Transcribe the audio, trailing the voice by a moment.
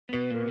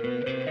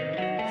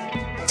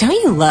Don't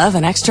you love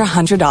an extra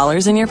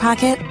 $100 in your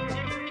pocket?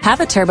 Have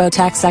a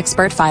TurboTax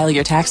expert file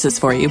your taxes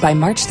for you by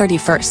March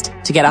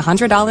 31st to get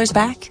 $100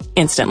 back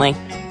instantly.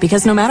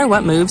 Because no matter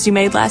what moves you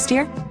made last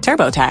year,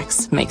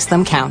 TurboTax makes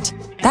them count.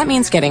 That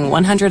means getting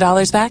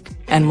 $100 back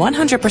and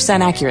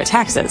 100% accurate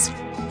taxes,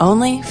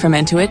 only from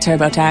Intuit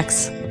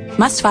TurboTax.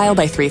 Must file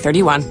by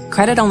 3/31.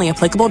 Credit only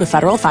applicable to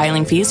federal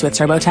filing fees with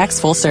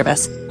TurboTax full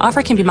service.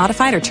 Offer can be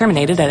modified or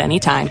terminated at any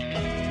time.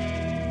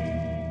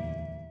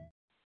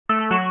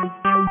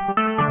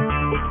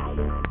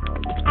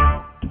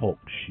 Talk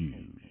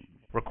shoes.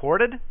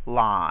 Recorded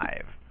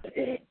live.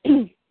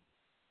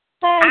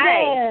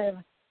 Hi.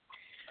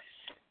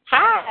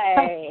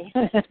 Hi.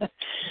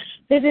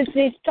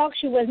 This talk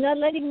show was not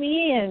letting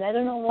me in. I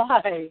don't know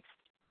why.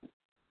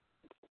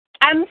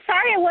 I'm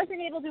sorry I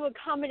wasn't able to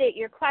accommodate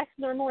your request.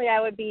 Normally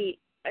I would be,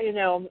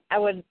 I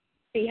would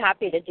be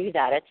happy to do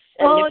that.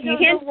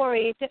 Don't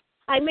worry.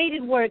 I made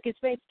it work. It's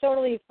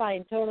totally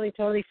fine. Totally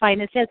fine.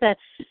 It says that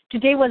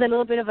today was a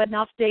little bit of an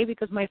off day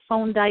because my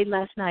phone died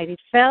last night. It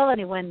fell and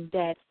it went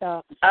dead.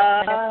 So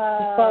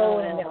the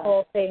phone and the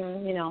whole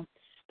thing,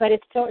 But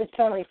it's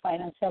totally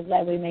fine. I'm so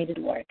glad we made it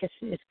work.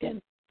 It's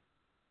good.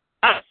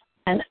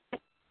 And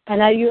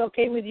are you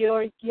okay with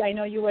I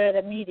know you were at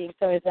a meeting,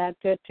 so is that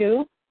good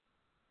too?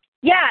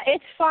 Yeah,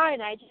 it's fine.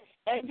 I just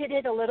ended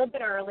it a little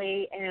bit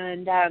early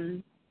and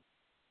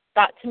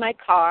got to my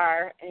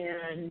car,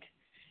 and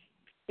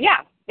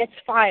yeah, it's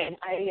fine.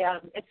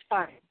 It's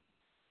fine.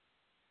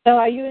 So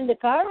are you in the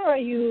car, or are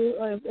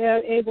you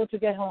able to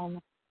get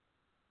home?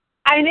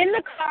 I'm in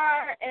the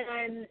car and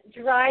I'm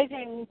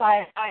driving,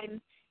 but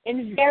I'm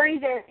in very,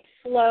 very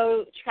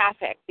slow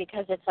traffic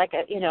because it's like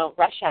a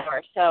rush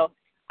hour. So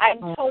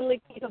I'm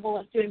totally capable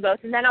of doing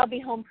both, and then I'll be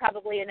home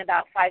probably in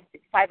about 5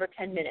 or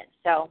 10 minutes.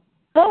 So.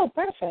 Oh,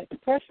 perfect.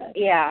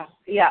 Yeah.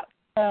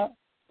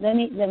 Let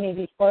me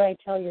before I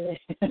tell you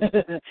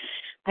this.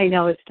 I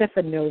know it's just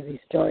a nosy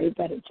story,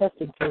 but just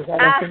in case, I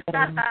don't think I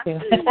need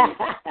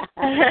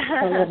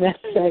to.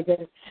 That's so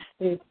good.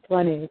 It's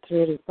funny. It's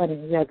really funny.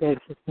 Yeah, good.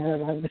 It's not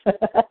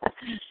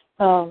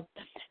wrong.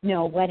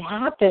 No, what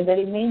happened?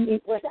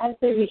 It was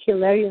absolutely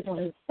hilarious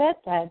when he said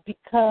that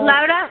because.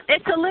 Laura,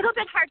 it's a little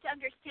bit hard to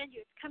understand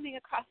you. It's coming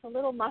across a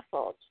little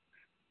muffled.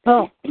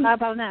 Oh, how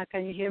about now?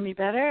 Can you hear me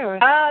better?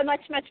 Oh,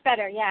 much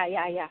better.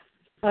 Yeah.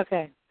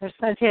 Okay. There's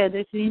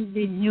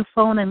the new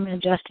phone. I'm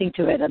adjusting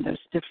to it, and there's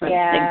different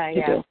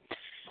things to do.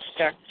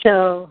 Sure.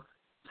 So,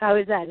 how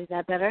is that? Is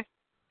that better?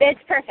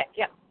 It's perfect.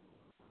 Yeah.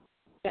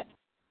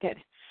 Good.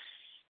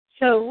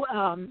 So,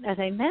 as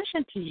I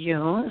mentioned to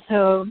you,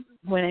 so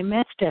when I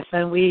met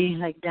Stefan, we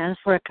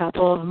danced for a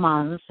couple of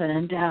months,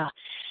 and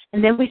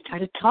then we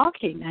started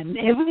talking, and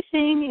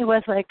everything. It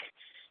was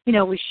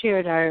we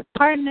shared our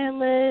partner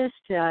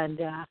list, and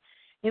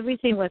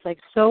everything was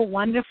so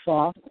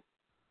wonderful.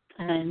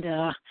 And,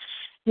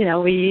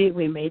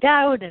 we made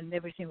out, and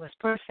everything was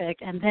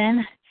perfect. And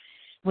then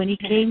when it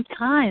came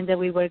time that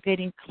we were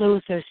getting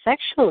closer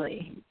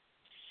sexually,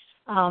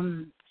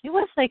 it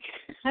was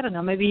I don't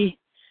know, maybe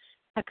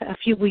a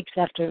few weeks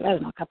after, I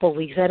don't know, a couple of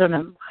weeks. I don't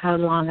know how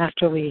long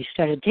after we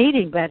started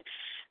dating, but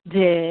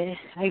I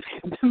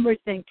remember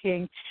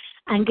thinking,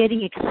 I'm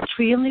getting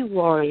extremely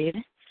worried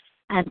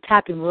and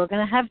tapping. We were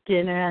going to have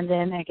dinner, and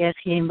then I guess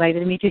he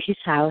invited me to his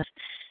house.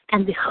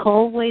 And the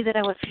whole way that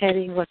I was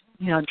heading was,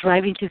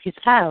 driving to his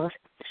house,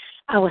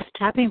 I was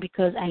tapping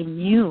because I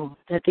knew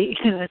that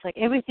it's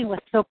everything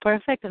was so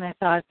perfect, and I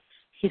thought,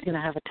 he's going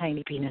to have a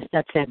tiny penis.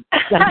 That's it.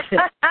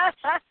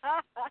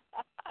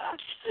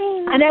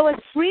 And I was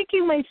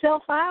freaking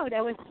myself out.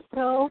 I was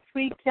so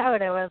freaked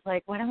out. I was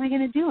like, what am I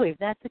going to do if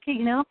that's the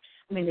case?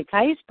 The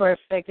guy is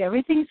perfect.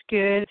 Everything's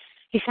good.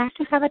 He has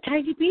to have a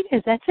tiny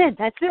penis. That's it.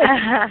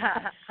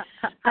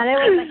 And I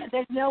was like,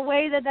 there's no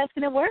way that's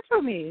going to work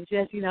for me. It's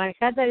just, I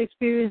had that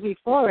experience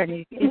before, and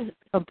it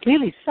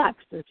completely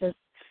sucks. It's just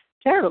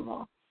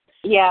terrible.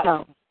 Yeah.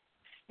 So,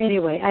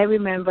 anyway, I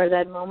remember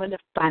that moment of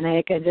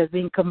panic and just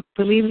being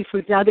completely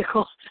freaked out.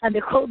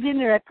 The whole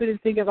dinner, I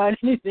couldn't think about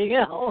anything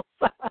else.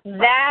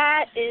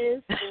 That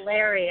is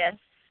hilarious.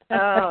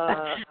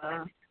 Oh.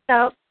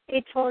 So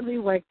it totally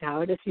worked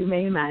out, as you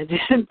may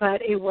imagine,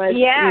 but it was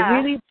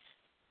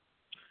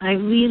I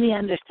really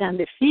understand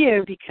the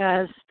fear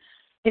because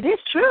it is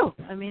true.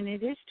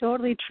 It is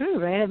totally true,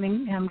 right?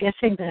 I'm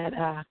guessing that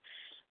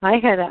I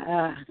had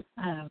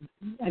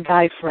a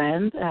guy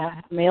friend,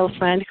 a male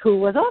friend, who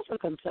was also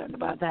concerned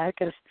about that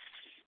because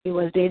he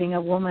was dating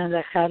a woman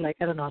that had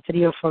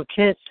 3 or 4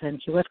 kids,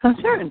 and he was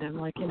concerned. I'm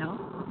like,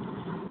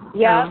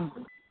 Yeah.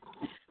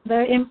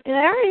 There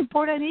are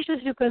important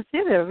issues to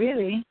consider,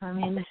 really.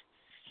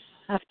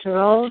 After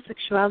all,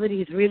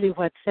 sexuality is really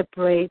what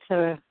separates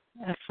a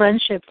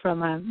friendship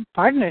from a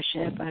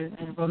partnership, a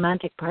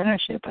romantic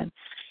partnership, and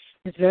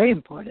it's very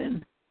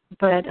important.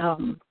 But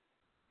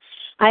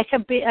I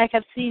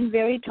have seen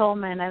very tall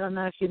men. I don't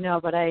know if you know,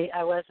 but I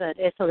was at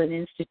Esalen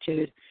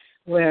Institute,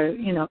 where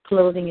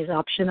clothing is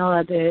optional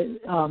at the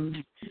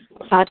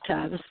hot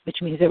tubs,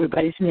 which means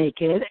everybody's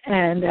naked.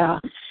 And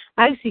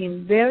I've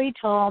seen very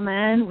tall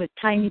men with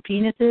tiny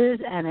penises,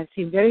 and I've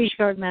seen very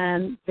short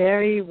men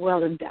very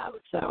well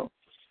endowed. So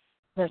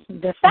that's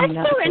definitely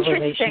not so a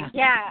interesting. correlation.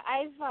 Yeah,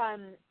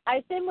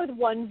 I've been with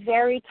one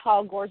very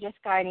tall, gorgeous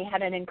guy, and he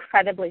had an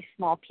incredibly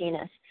small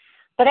penis.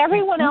 But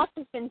everyone else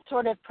has been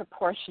sort of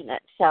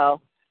proportionate.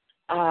 So,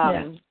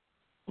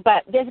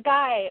 but this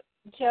guy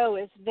Joe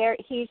is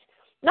he's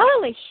not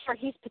only short,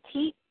 he's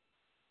petite.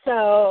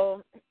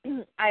 So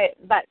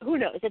but who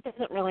knows? It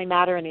doesn't really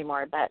matter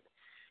anymore. But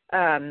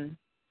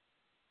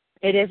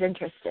it is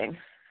interesting.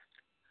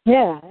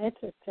 Yeah,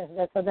 that's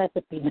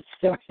a penis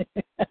story.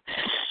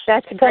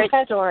 That's a great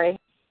story.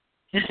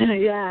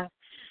 Yeah.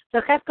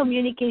 So has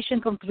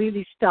communication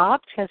completely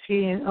stopped? Has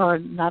he, or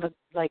not,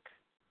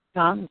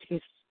 gone?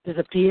 He's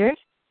disappeared?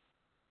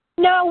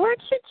 No, we're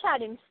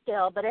chit-chatting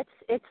still, but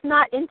it's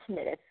not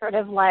intimate. It's sort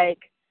of like,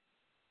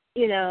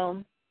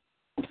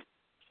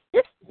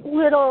 just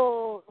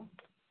little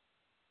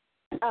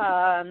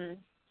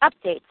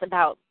updates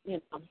about,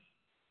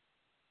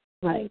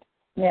 Right.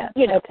 Yeah.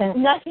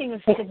 Nothing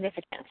of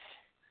significance.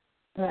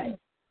 Right.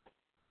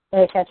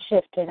 It has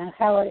shifted. And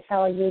how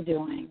are you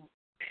doing?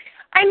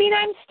 I mean,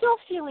 I'm still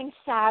feeling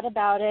sad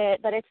about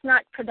it, but it's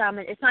not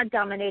predominant. It's not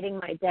dominating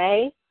my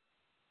day.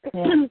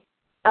 Yeah.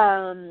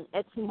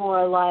 It's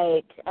more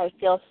like I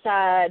feel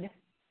sad,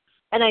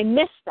 and I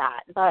miss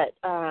that. But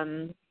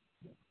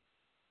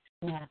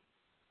yeah.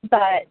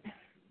 But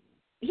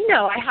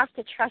I have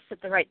to trust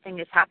that the right thing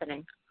is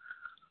happening.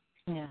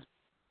 Yeah.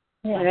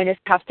 Yeah. And I just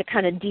have to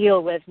kind of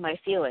deal with my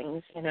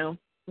feelings, and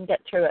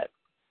get through it.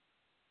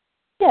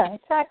 Yeah,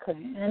 exactly.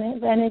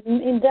 And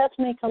it does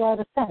make a lot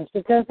of sense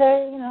because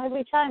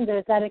every time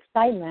there's that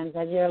excitement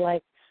that you're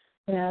like,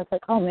 it's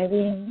like, oh,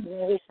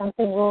 maybe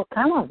something will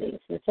come of these.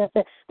 It's just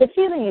the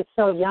feeling is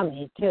so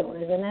yummy too,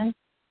 isn't it?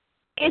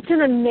 It's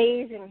an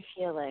amazing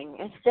feeling.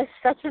 It's just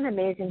such an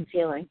amazing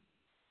feeling.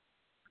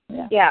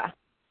 Yeah. Yeah,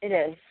 it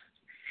is.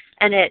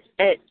 And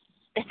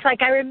it's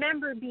like I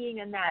remember being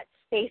in that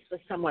space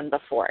with someone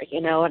before,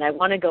 and I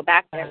want to go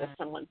back there with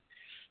someone.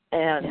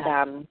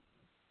 And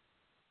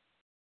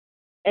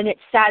and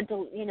it's sad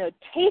to,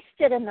 taste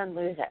it and then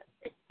lose it.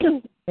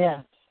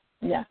 Yeah.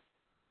 Yeah.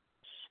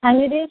 And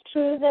it is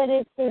true that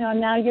it's,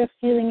 now you're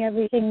feeling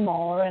everything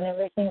more and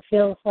everything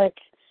feels like,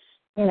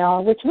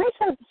 which makes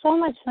so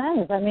much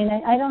sense. I mean,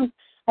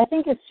 I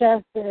think it's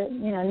just,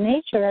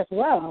 nature as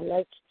well.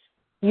 Like,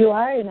 you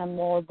are in a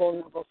more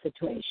vulnerable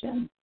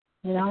situation.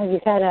 If you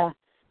had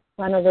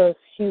one of those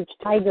huge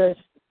tigers,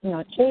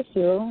 chase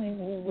you,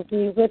 it would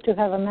be good to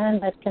have a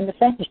man that can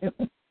defend you.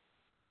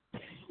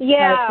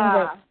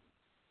 Yeah.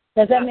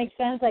 Does that make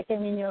sense? Like,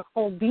 your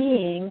whole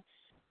being,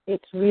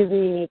 it's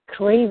really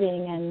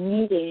craving and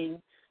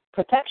needing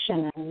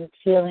protection and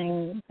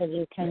feeling that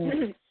you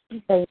can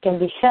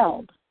be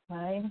held,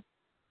 right?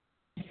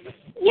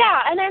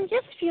 Yeah, and I'm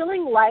just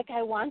feeling like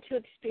I want to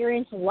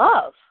experience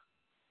love.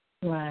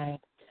 Right.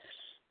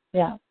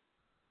 Yeah.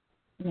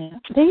 Yeah.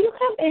 Do you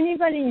have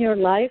anybody in your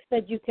life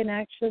that you can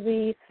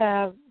actually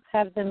have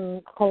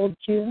them hold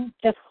you,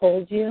 just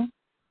hold you?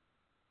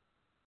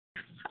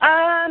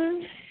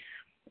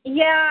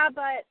 Yeah,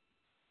 but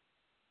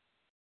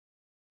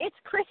it's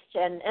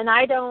Christian, and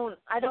I don't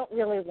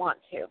really want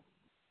to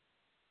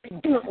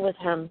with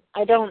him.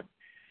 I don't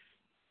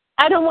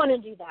want to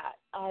do that.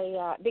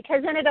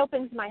 Because then it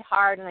opens my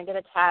heart, and I get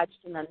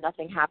attached, and then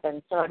nothing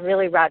happens. So I'd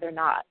really rather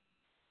not.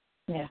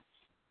 Yeah.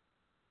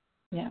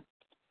 Yeah.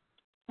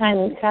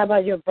 And how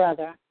about your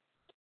brother?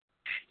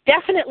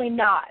 Definitely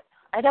not.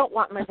 I don't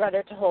want my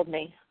brother to hold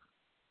me.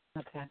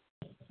 Okay.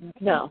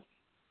 No.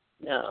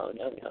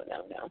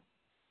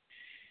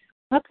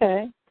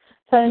 Okay.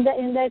 So in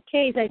that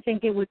case, I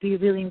think it would be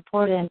really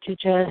important to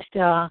just,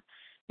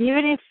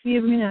 even if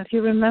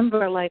you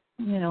remember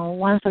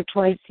once or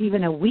twice,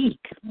 even a week,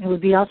 it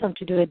would be awesome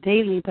to do it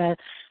daily, but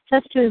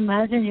just to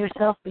imagine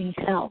yourself being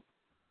held,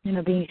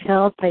 being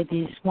held by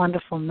this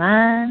wonderful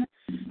man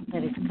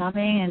that is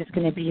coming and is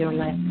going to be your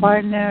life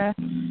partner,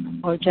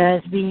 or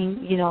just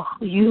being,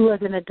 you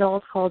as an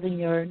adult holding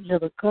your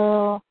little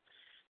girl.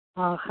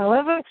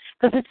 However,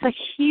 because it's a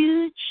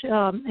huge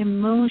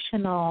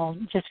emotional,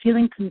 just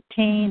feeling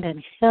contained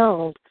and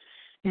held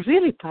is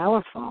really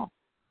powerful.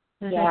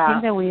 And yeah. I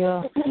think that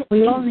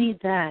we all need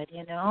that,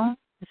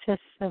 It's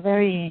just a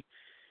very,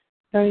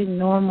 very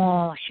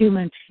normal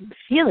human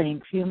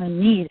feeling, human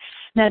need.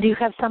 Now, do you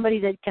have somebody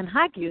that can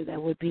hug you that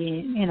would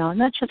be,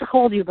 not just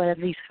hold you, but at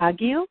least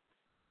hug you?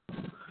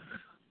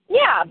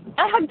 Yeah,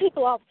 I hug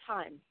people all the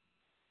time.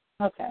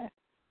 Okay.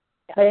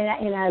 But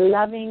in a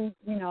loving,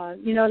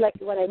 like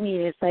what I mean,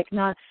 it's like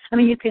not,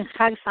 you can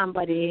hug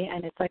somebody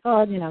and it's like,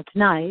 oh, it's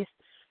nice,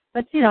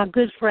 but, a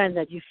good friend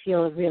that you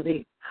feel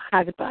really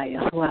hugged by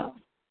as well.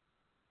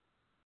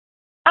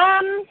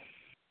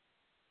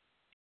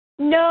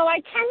 No, I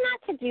tend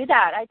not to do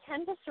that. I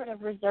tend to sort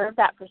of reserve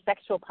that for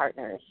sexual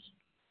partners.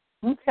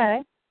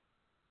 Okay.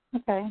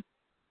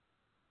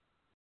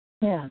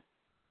 Yeah.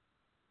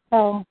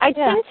 So I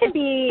tend to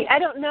be, I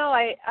don't know,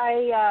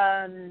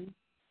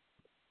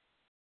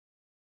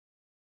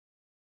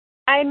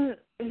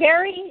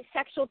 very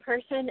sexual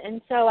person,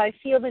 and so I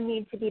feel the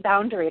need to be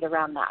boundaried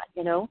around that,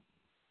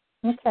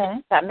 Okay.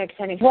 If that makes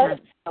any Well,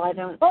 sense. So I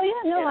don't. Oh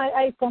yeah, no,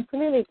 I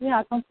completely,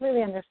 I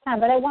completely understand.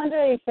 But I wonder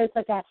if it's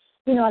like a,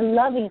 a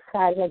loving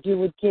hug that you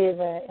would give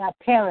a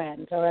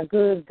parent or a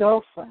good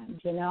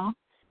girlfriend, an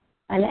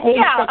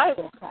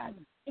asexual hug.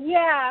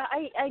 Yeah,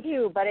 I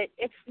do, but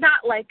it's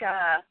not like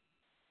a.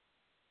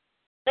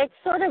 It's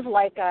sort of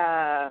like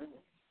a.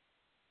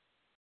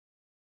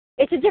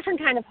 It's a different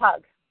kind of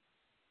hug.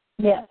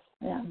 Yes,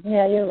 yeah,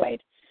 you're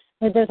right.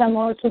 But there's a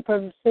more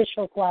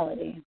superficial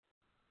quality.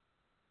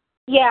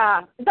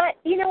 Yeah, but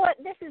you know what?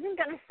 This isn't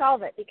going to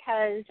solve it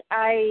because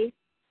I'm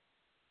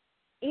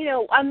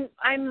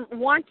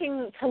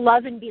wanting to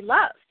love and be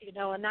loved,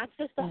 and that's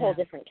just a whole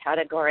different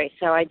category.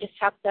 So I just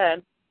have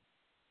to,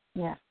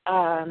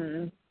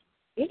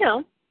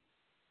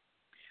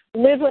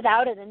 live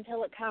without it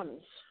until it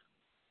comes.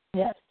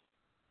 Yes.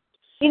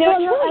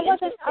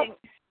 Interesting.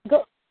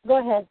 Go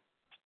ahead.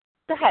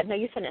 Go ahead. No,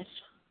 you finish.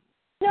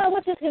 No, I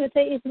was just going to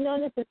say it's not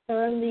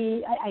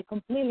necessarily. I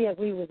completely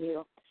agree with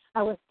you.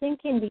 I was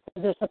thinking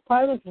because there's a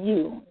part of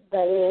you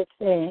that is,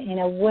 in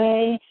a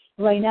way,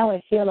 right now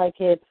I feel like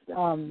it's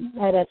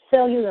at a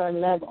cellular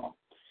level.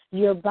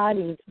 Your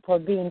body, for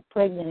being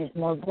pregnant, is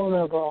more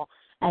vulnerable,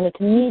 and it's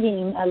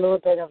needing a little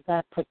bit of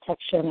that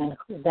protection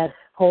and that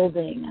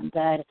holding and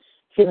that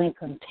feeling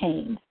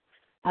contained.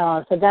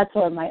 So that's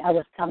where I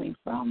was coming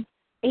from.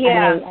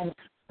 Yeah. And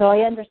so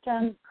I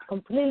understand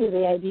completely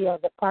the idea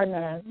of the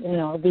partner,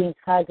 being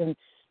hugged in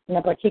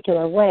a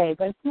particular way,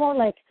 but it's more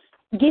like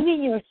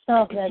giving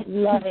yourself that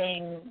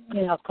loving,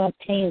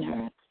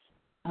 container.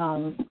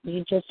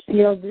 You just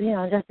feel,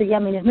 just the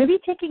yumminess. Maybe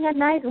taking a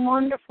nice,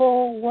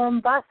 wonderful, warm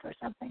bath or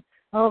something.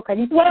 Oh, can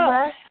you take a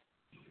bath?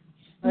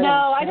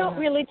 No, I don't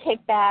really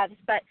take baths.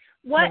 But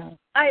what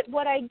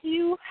I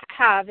do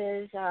have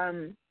is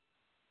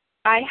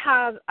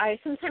I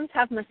sometimes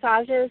have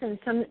massages and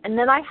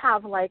then I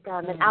have like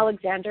an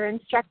Alexander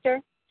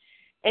instructor,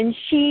 and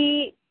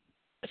she's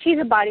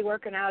a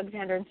bodywork and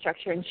Alexander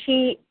instructor, and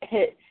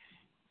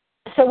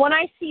so when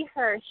I see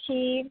her,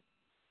 she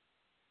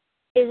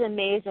is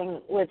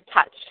amazing with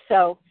touch.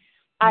 So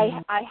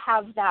I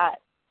have that,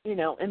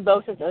 in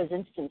both of those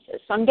instances.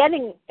 So I'm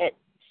getting it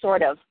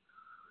sort of.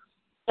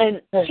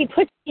 And she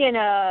puts me in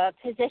a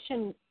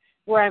position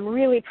where I'm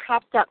really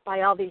propped up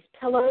by all these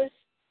pillows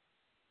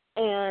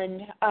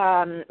and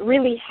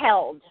really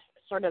held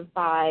sort of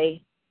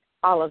by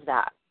all of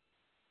that.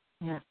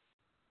 Yeah.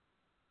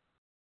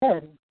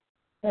 Good.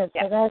 Yeah.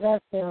 So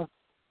that's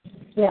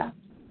yeah.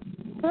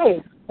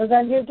 Great. So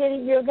then you're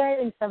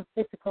getting some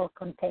physical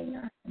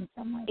container in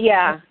some way.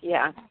 Yeah.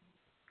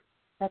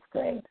 That's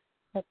great.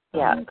 That's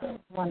really good.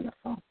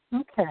 Wonderful.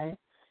 Okay.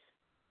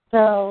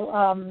 So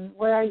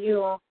where are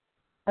you?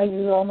 Are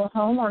you almost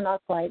home or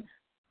not quite?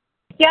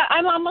 Yeah,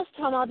 I'm almost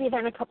home. I'll be there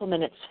in a couple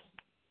minutes.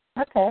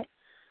 Okay.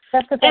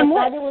 That's the thing.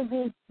 It would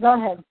be. Go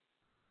ahead.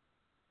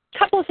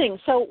 Couple of things.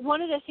 So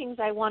one of the things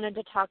I wanted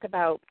to talk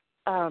about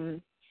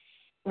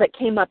that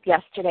came up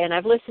yesterday, and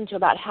I've listened to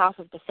about half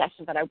of the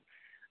session, but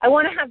I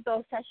want to have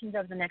both sessions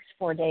over the next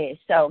 4 days.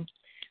 So,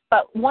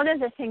 but one of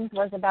the things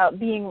was about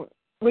being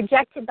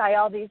rejected by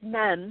all these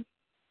men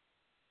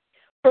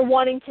for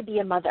wanting to be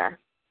a mother.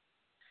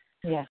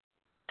 Yeah.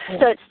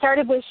 So it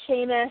started with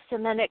Seamus,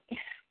 and then it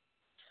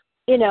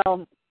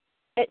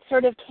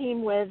sort of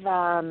came with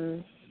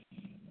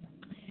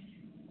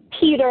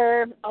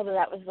Peter, although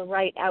that was the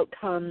right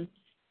outcome,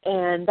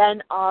 and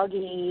then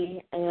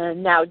Augie,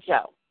 and now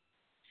Joe.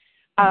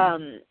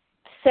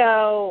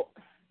 So,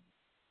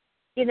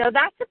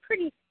 that's a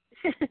pretty,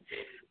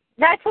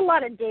 that's a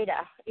lot of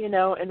data,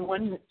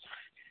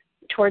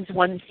 towards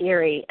one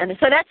theory. And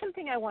so that's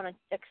something I want to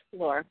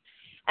explore.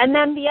 And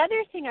then the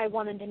other thing I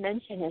wanted to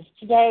mention is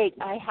today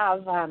I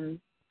have,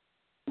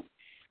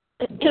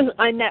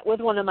 I met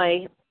with one of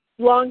my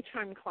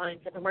long-term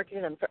clients. I've been working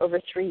with them for over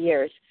 3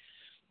 years.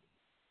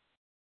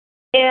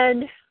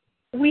 And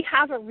we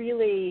have a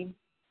really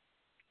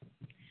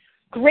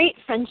great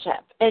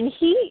friendship. And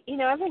he,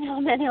 every now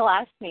and then he'll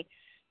ask me,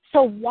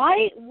 so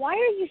why are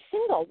you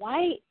single?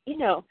 Why,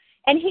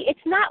 and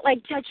it's not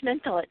like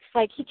judgmental. It's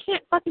like he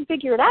can't fucking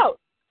figure it out.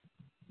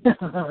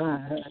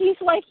 He's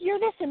like, you're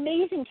this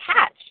amazing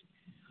catch.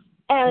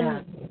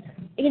 And,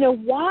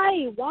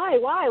 why,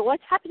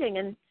 what's happening?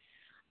 And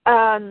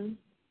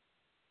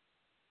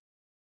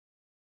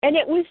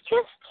it was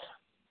just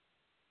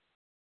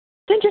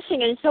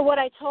interesting. And so what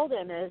I told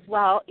him is,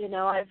 well,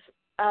 I've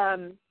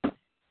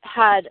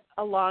had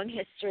a long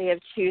history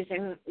of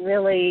choosing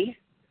really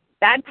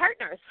bad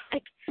partners,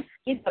 like,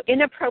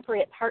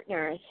 inappropriate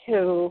partners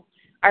who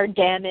are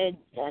damaged.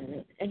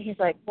 And he's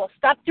like, well,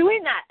 stop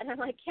doing that. And I'm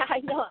like, yeah, I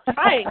know, I'm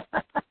trying.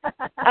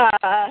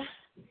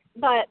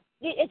 But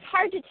it's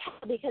hard to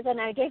tell, because then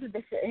I gave him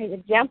this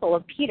example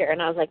of Peter.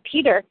 And I was like,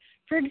 Peter,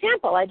 for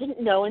example, I didn't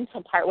know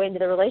until partway into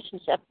the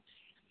relationship,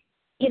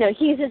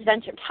 he's a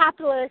venture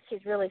capitalist.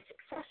 He's really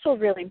successful,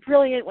 really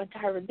brilliant, went to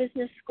Harvard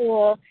Business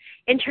School,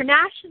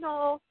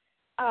 international,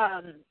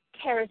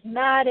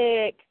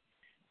 charismatic,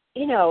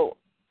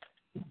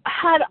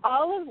 had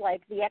all of,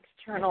 like, the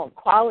external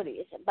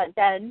qualities, but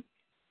then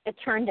it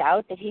turned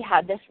out that he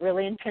had this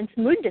really intense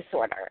mood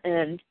disorder.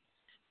 And,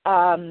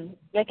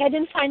 like, I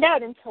didn't find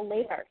out until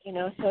later, you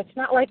know, so it's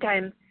not like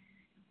I'm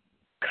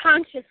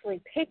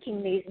consciously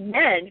picking these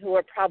men who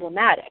are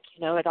problematic,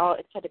 you know, it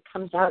sort of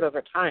comes out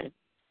over time.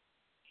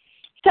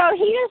 So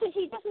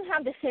he doesn't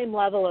have the same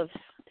level of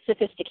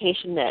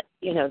sophistication that,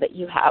 you know, that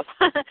you have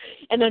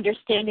and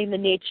understanding the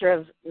nature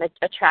of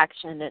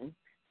attraction and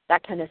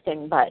that kind of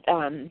thing. But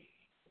I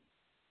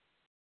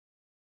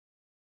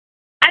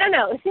don't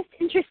know. It's just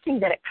interesting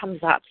that it comes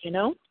up, you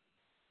know?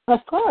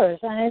 Of course.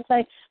 And it's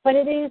like, but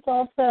it is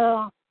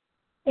also,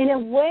 in a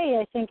way,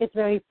 I think it's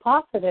very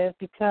positive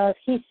because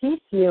he sees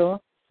you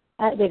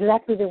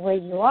exactly the way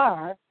you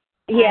are.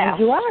 Yeah. And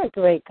you are a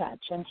great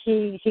catch, and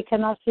he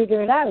cannot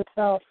figure it out.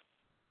 So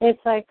it's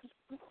like,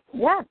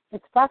 yeah,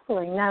 it's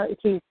baffling. Now,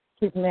 he's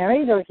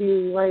married, or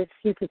what is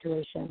his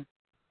situation?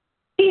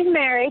 He's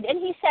married, and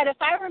he said, if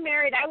I were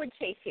married, I would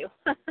chase you.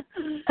 I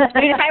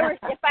mean,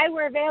 if I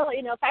were available,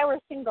 you know, if I were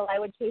single, I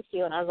would chase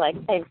you. And I was like,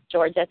 thanks,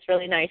 George, that's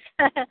really nice.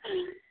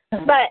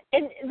 But,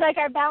 and like,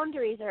 our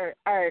boundaries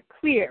are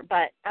clear,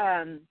 but,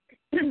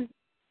 you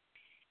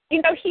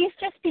know, he's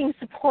just being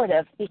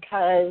supportive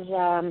because,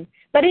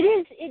 but it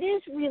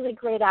is really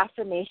great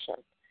affirmation.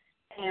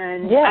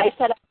 And yeah.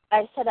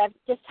 I said I've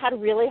just had a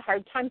really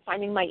hard time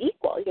finding my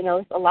equal. You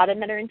know, a lot of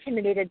men are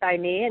intimidated by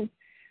me, and,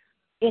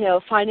 you know,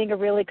 finding a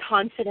really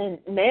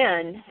confident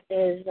man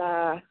is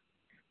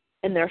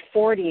in their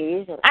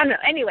 40s. And I don't know.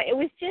 Anyway, it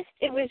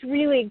was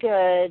really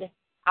good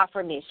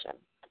affirmation.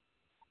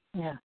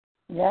 Yeah.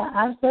 Yeah,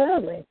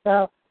 absolutely.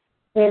 So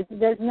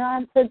there's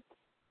not the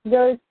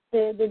data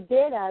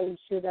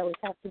issue that we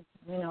have to,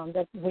 you know,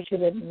 that we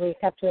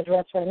have to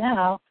address right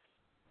now,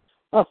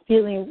 of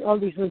feeling all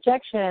this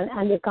rejection,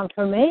 and the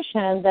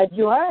confirmation that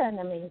you are an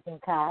amazing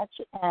catch,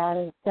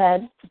 and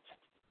that,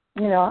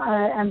 you know,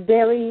 I'm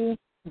very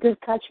good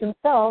catch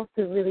himself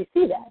to really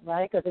see that,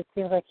 right? Because it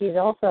seems like he's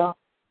also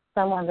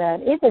someone that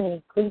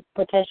could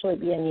potentially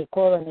be an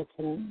equal, and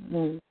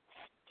it's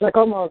like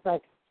almost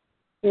like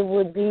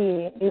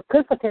it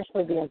could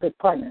potentially be a good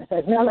partner. So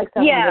it's not like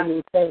someone that you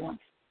would say one.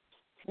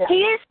 Yeah. He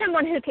is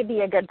someone who could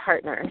be a good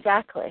partner,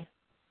 exactly.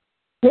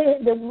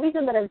 The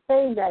reason that I'm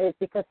saying that is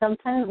because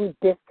sometimes we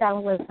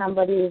discount with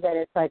somebody that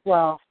it's like,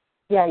 well,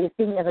 yeah, you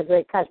see me as a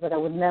great catch, but I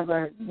would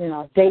never, you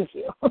know, date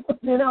you,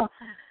 you know.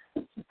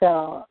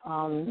 So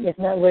it's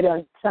not.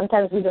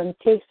 Sometimes we don't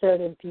take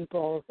certain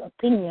people's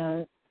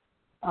opinions,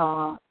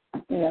 you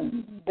know,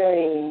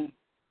 very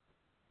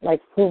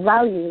like full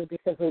value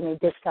because we may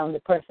discount the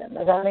person.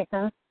 Does that make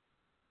sense?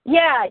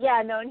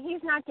 Yeah, no, and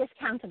he's not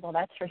discountable,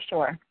 that's for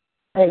sure.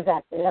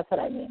 Exactly, that's what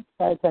I mean.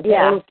 So it's a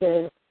very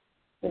good,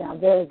 you know,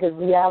 very good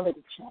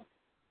reality check.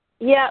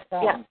 Yeah,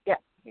 so,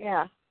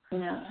 yeah.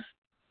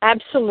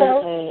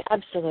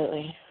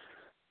 Absolutely.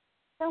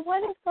 So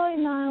what is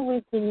going on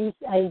with this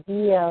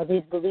idea,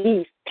 this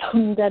belief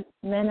that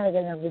men are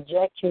going to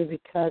reject you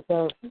because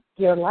of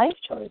your life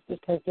choice,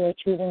 because you're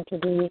choosing to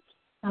be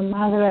a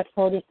mother at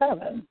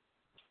 47?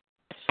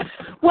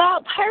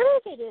 Well, part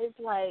of it is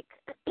like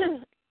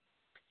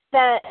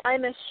that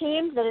I'm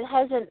ashamed that it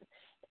hasn't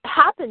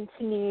happened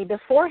to me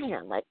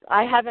beforehand. Like,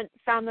 I haven't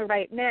found the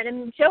right man.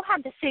 And Joe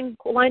had the same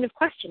line of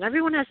question.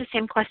 Everyone has the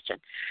same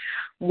question.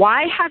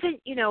 Why haven't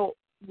you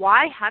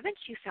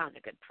found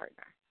a good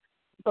partner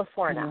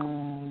before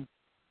now?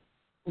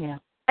 Yeah.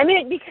 I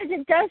mean, because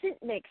it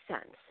doesn't make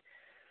sense.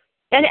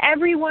 And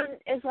everyone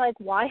is like,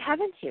 why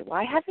haven't you?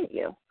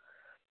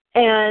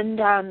 And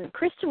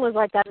Kristen was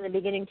like that in the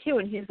beginning, too,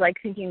 and he's like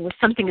thinking, well,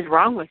 something is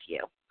wrong with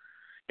you.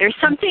 There's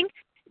something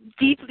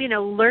deep, you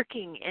know,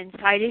 lurking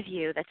inside of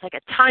you that's like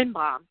a time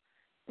bomb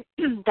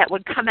that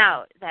would come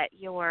out that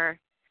you're,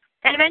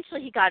 and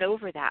eventually he got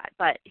over that,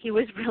 but he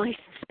was really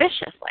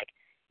suspicious,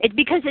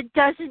 because it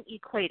doesn't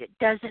equate, it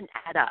doesn't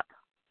add up.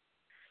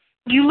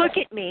 You look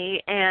at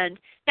me, and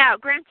now,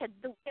 granted,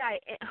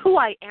 who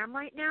I am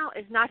right now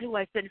is not who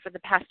I've been for the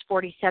past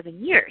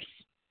 47 years.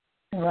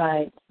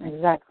 Right,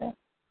 exactly.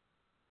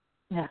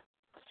 Yeah.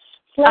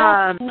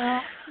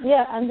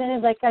 And then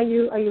it's like, are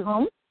you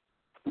home?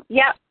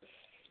 Yeah.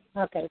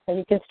 Okay, so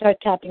you can start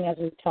tapping as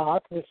we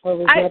talk before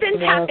we I've been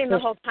tapping the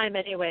whole time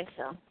anyway,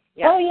 so,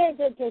 yeah. Oh, yeah,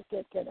 good,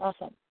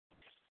 awesome.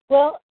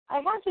 Well, I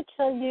have to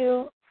tell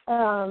you,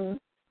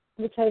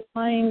 which I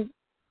find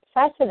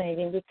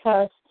fascinating,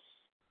 because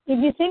if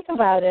you think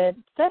about it,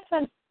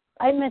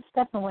 I met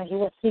Stefan when he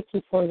was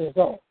 54 years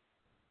old.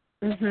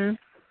 Mm-hmm.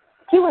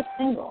 He was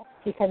single.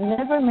 He had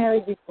never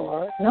married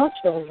before, no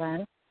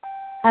children.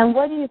 And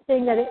what do you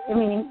think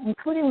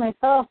including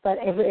myself, but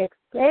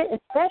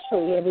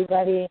especially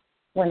everybody,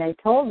 when I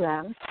told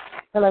them,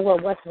 they're like, well,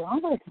 what's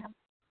wrong with him?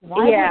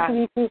 Why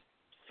would he be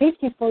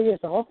 54 years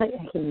old? Like,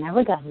 he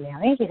never got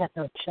married. He had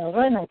no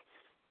children. Like,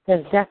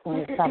 there's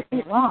definitely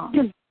something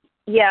wrong.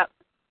 Yeah.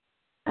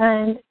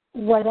 And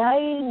what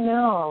I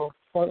know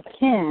for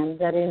him,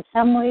 that in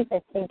some ways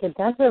I think it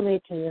does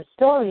relate to your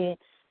story,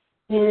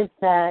 is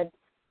that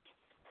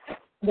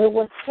there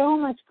was so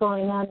much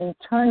going on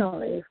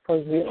internally for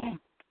you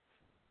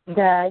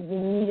that you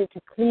needed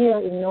to clear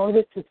in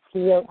order to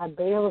feel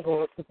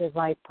available to the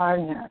right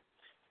partner.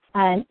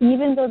 And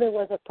even though there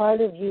was a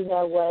part of you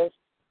that was,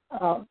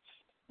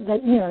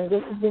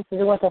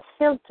 there was a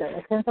filter,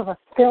 a sense of a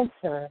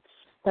filter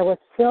that was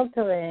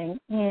filtering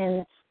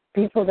in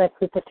people that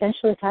could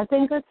potentially have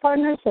been good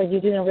partners, so you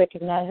didn't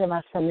recognize them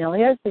as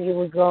familiar, so you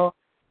would go,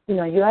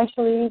 you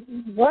actually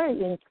were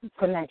in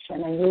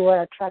connection and you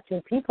were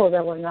attracting people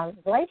that were not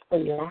right for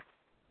you.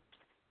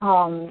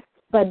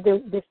 But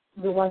the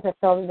ones that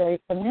felt very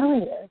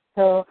familiar.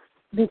 So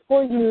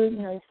before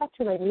you have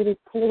to really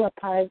pull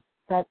apart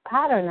that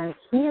pattern and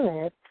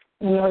heal it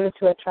in order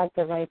to attract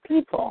the right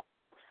people.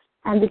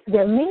 And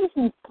the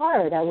amazing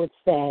part, I would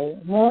say,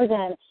 more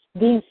than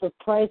being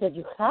surprised that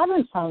you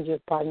haven't found your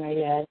partner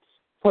yet,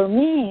 for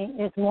me,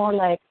 it's more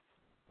like,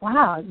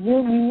 wow,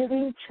 you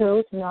really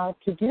chose not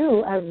to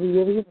do a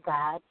really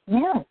bad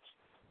marriage.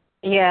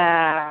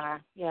 Yeah.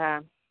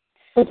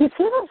 But you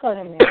could have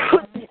gotten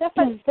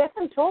married.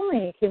 Stefan told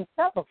me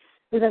himself.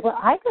 He's like, well,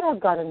 I could have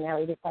gotten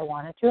married if I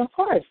wanted to, of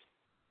course.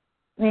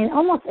 I mean,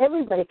 almost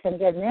everybody can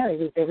get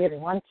married if they really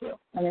want to.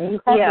 I mean, you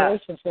have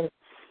relationships.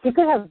 You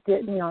could have,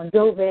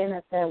 dove in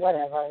and said,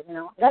 whatever,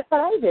 That's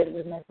what I did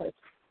with my first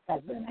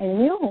husband. I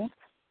knew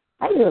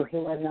he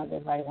was not the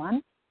right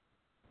one.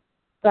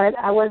 But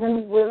I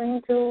wasn't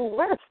willing to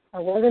work. I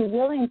wasn't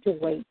willing to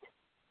wait.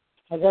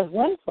 I just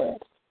went for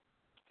it.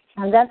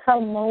 And that's how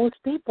most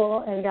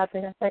people end up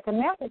in a second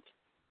marriage.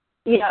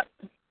 Yeah.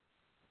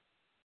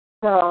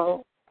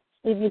 So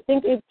if you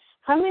think,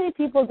 how many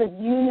people that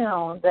you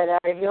know that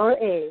are your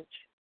age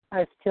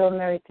are still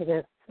married to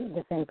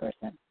the same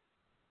person?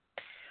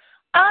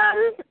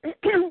 A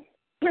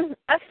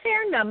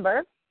fair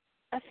number.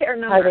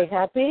 Are they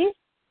happy?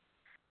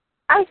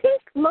 I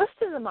think most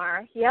of them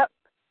are. Yep.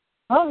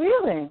 Oh,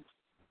 really?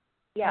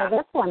 Yeah. Oh,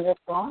 that's wonderful.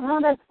 Oh,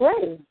 that's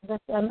great.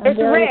 I'm it's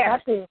very rare.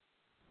 Happy.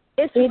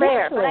 It's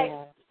rare.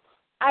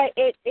 But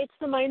it's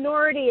the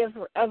minority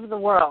of the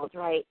world,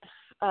 right?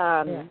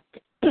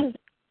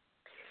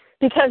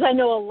 Because I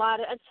know a lot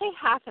of, I'd say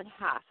half and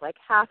half. Like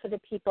half of the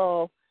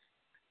people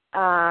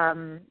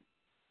are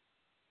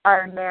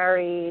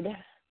married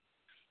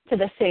to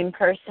the same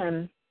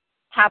person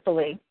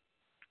happily.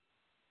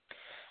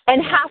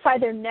 And half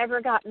either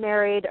never got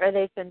married or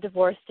they've been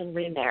divorced and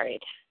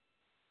remarried.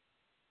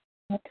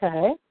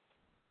 Okay.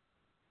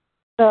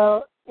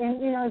 So,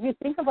 if you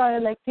think about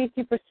it, like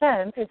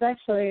 50% is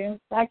actually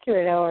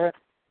accurate, or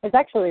it's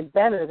actually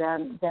better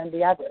than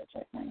the average,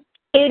 I think.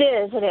 It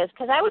is,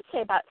 because I would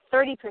say about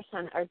 30%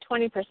 or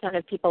 20%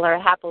 of people are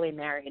happily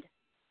married.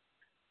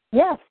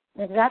 Yes,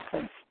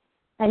 exactly.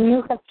 And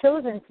you have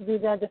chosen to do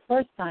that the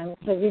first time,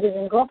 so you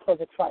didn't go for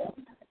the trial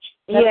marriage.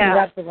 That's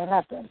exactly what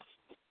happened.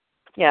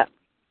 Yeah.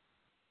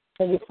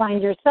 So you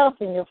find yourself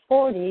in your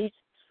 40s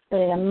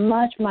in a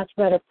much, much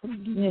better,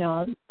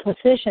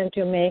 position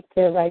to make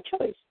the right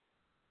choice.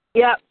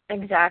 Yep,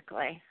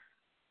 exactly.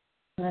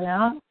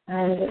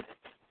 And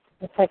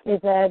it's like,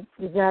 is that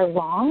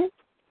wrong?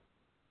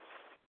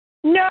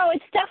 No,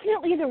 it's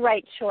definitely the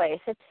right choice.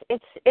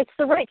 It's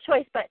the right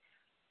choice, but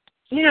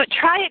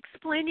try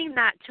explaining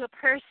that to a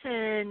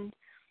person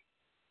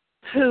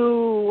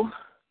who,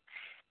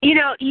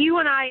 you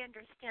and I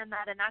understand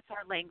that, and that's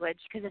our language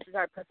because this is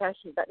our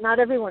profession. But not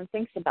everyone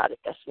thinks about it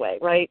this way,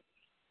 right?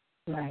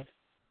 Right.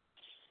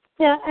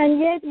 Yeah, and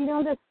yet,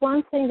 there's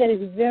one thing that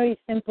is very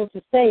simple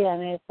to say,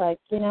 and it's like,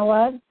 you know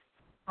what?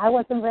 I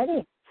wasn't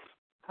ready.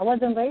 I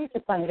wasn't ready to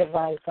find the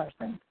right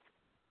person.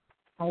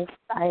 I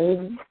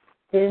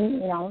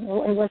didn't,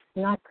 it was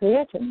not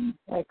clear to me.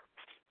 Like,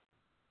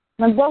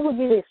 what would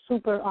be the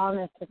super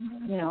honest,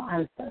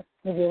 answer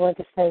if you were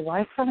to say,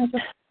 why haven't you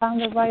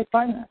found the right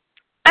partner?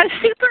 A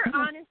super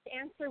honest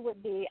answer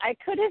would be, I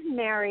could have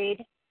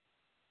married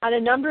on a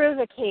number of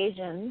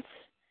occasions,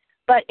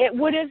 but it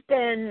would have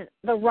been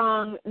the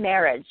wrong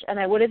marriage, and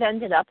I would have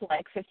ended up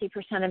like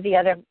 50% of the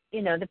other,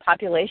 the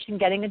population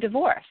getting a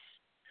divorce.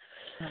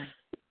 Right.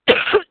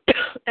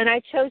 And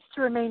I chose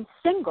to remain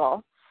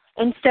single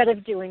instead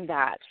of doing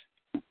that.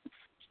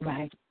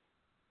 Right.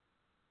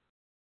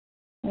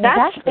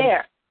 That's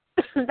fair.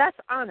 That's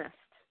honest.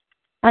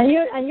 And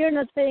you're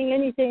not saying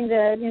anything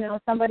that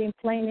somebody in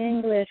plain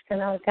English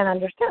can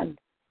understand.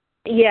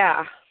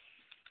 Yeah.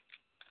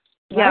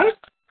 Right?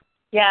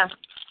 Yeah.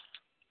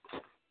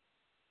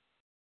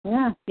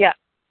 Yeah. Yeah.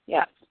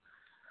 Yeah.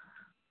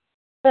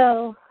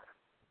 So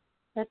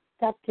let's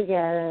stop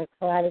together,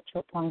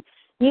 collateral point.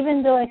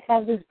 Even though I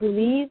have this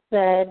belief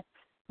that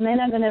men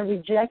are going to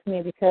reject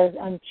me because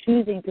I'm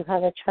choosing to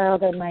have a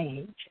child at my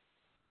age.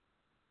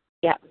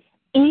 Yeah.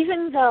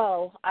 Even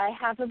though I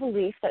have a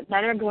belief that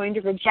men are going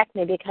to reject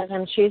me because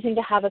I'm choosing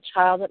to have a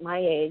child at my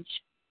age.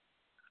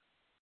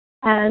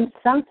 And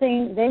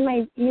they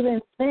might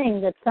even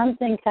think that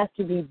something has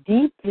to be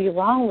deeply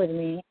wrong with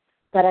me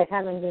that I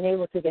haven't been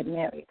able to get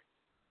married.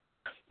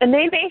 And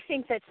they may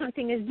think that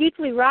something is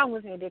deeply wrong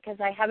with me because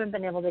I haven't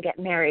been able to get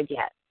married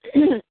yet.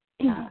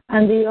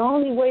 And the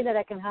only way that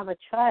I can have a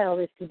child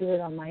is to do it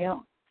on my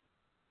own.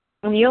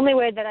 And the only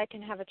way that I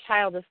can have a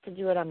child is to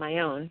do it on my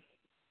own.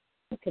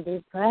 Take a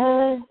deep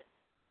breath.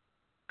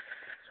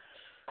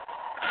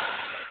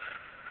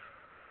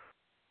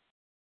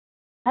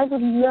 I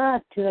would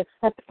love to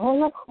accept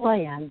all of who I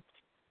am.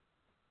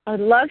 I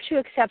would love to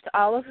accept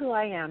all of who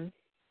I am.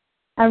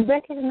 And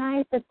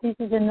recognize that this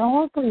is an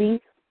old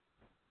belief.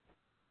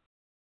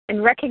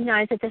 And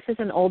recognize that this is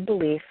an old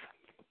belief.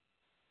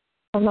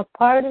 From a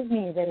part of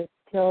me that is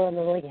still a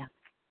little young.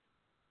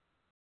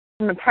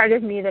 From a part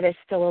of me that is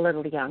still a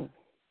little young.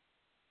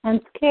 I'm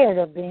scared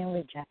of being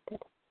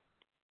rejected.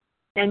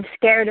 And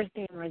scared of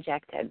being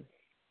rejected.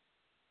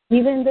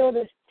 Even though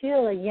there's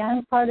still a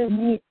young part of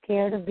me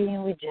scared of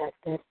being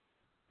rejected.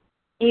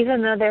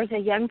 Even though there's a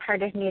young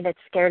part of me that's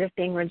scared of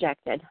being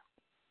rejected.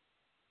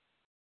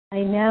 I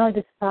now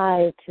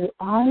decide to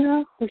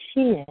honor who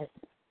she is.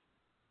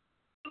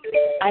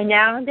 I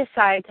now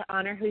decide to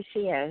honor who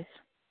she is.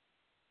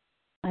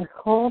 I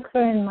hold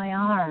her in my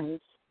arms.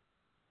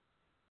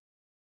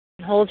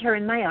 Hold her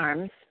in my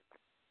arms.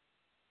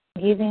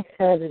 Giving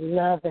her the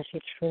love that she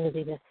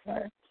truly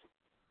deserves.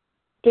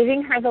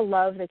 Giving her the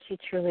love that she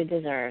truly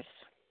deserves.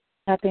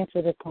 Tapping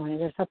to the point.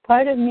 There's a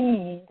part of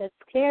me that's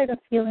scared of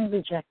feeling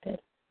rejected.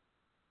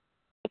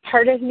 A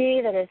part of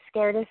me that is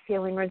scared of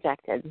feeling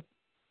rejected.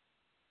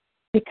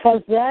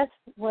 Because that's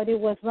what it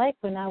was like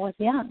when I was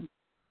young.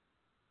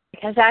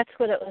 Because that's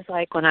what it was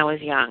like when I was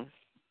young.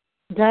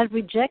 Dad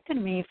rejected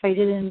me if I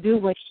didn't do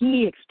what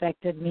he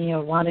expected me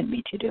or wanted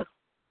me to do.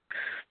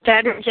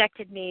 Dad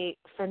rejected me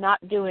for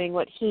not doing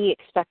what he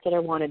expected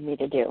or wanted me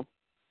to do.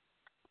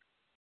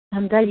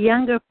 And that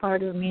younger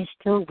part of me is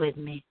still with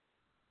me.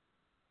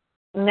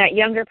 And that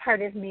younger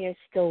part of me is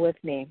still with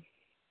me.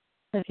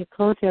 So if you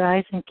close your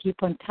eyes and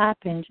keep on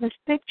tapping, just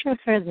picture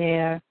her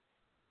there.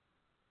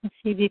 And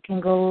see if you can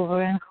go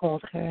over and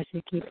hold her as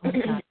you keep on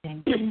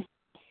tapping.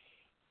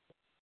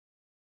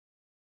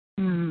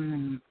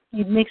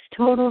 It makes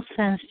total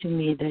sense to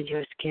me that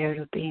you're scared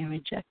of being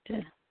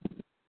rejected.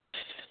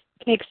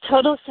 It makes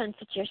total sense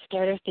that you're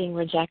scared of being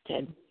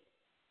rejected.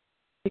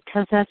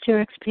 Because that's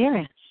your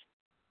experience.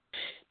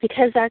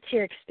 Because that's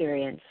your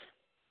experience.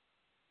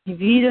 If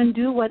you don't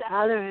do what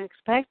others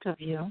expect of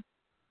you,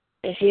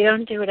 if you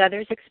don't do what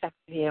others expect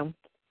of you,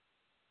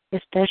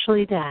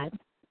 especially Dad,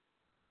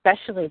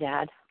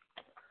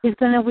 he's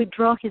going to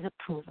withdraw his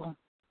approval.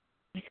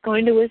 He's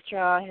going to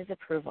withdraw his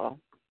approval.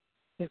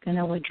 He's going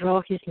to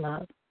withdraw his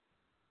love.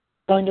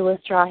 Going to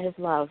withdraw his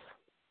love.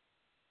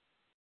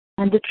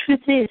 And the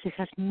truth is, it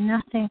has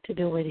nothing to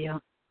do with you.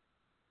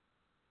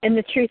 And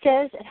the truth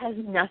is, it has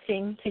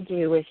nothing to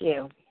do with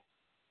you.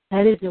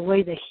 That is the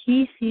way that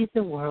he sees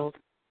the world.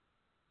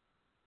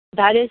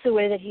 That is the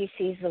way that he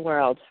sees the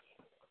world.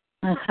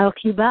 And how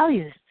he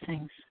values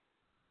things.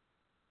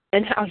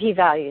 And how he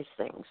values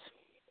things.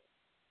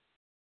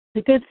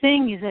 The good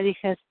thing is that it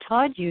has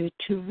taught you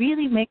to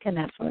really make an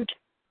effort.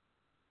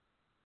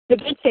 The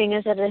good thing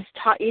is that it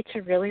has taught you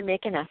to really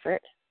make an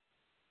effort.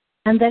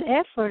 And that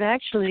effort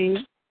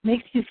actually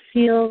makes you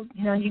feel,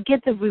 you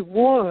get the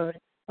reward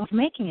of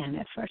making an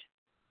effort.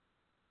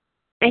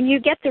 And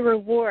you get the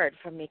reward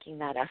from making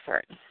that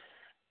effort.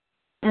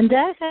 And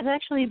that has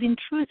actually been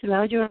true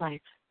throughout your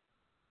life.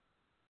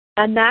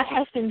 And that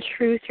has been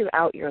true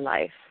throughout your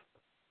life.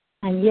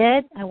 And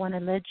yet, I want to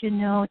let you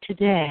know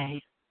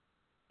today.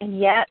 And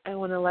yet, I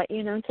want to let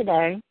you know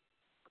today.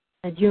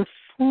 That you're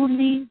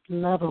fully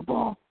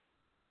lovable.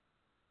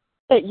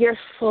 That you're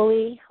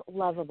fully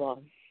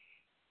lovable.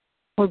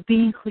 For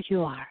being who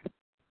you are.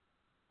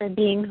 For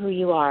being who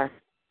you are.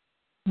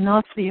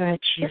 Not for your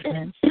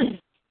achievements.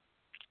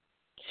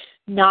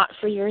 Not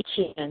for your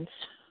achievements.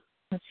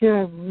 But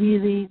you're a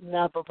really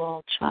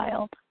lovable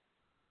child.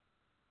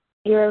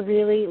 You're a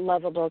really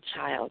lovable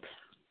child.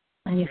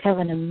 And you have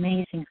an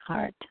amazing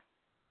heart.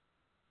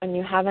 And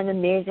you have an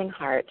amazing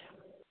heart.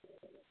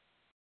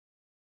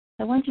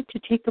 I want you to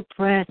take a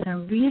breath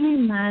and really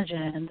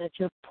imagine that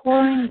you're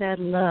pouring that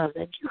love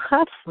that you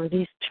have for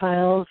this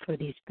child, for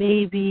this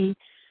baby,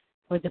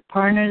 for the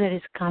partner that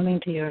is coming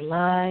to your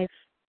life.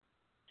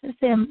 Just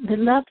the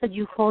love that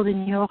you hold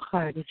in your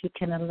heart, if you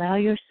can allow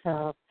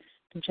yourself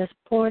to just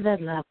pour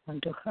that love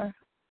onto her.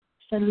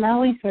 Just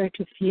allowing her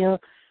to feel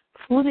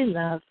fully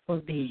loved for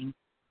being.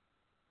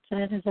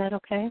 Is that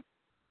okay?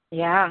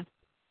 Yeah.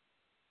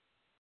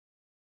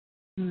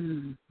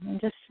 And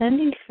just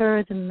sending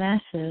her the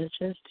message,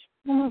 just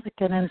almost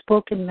like an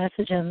unspoken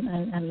message,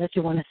 unless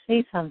you want to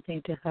say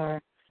something to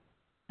her,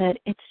 that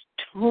it's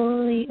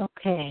totally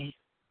okay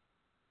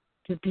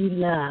to be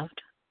loved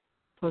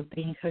for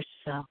being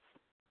herself.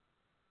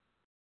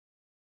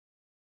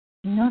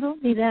 Not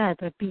only that,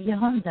 but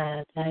beyond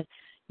that, that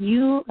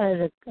you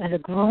as a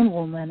grown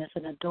woman, as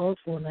an adult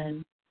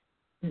woman,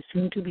 and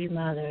soon to be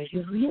mother,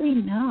 you really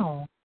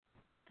know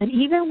that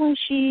even when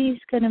she's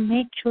going to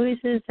make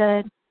choices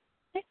that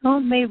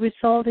may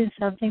result in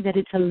something that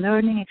it's a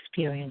learning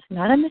experience,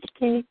 not a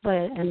mistake,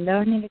 but a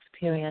learning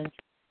experience,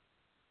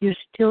 you're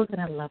still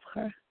going to love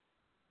her.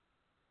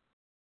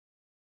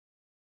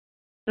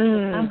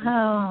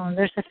 Somehow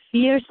there's a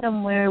fear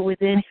somewhere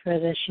within her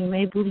that she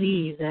may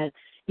believe that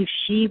if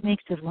she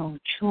makes the wrong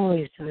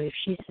choice, or if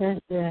she says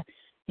that,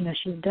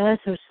 she does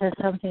or says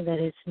something that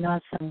is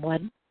not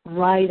somewhat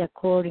right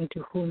according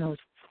to who knows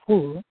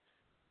who,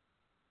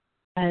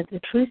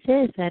 The truth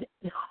is that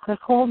her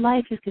whole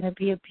life is going to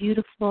be a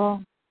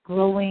beautiful,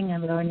 growing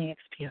and learning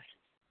experience.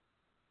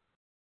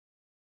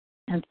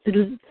 And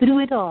through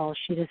it all,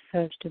 she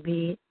deserves to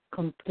be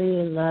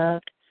completely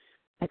loved,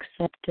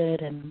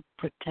 accepted, and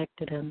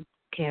protected and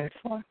cared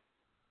for.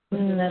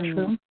 Isn't that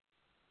true?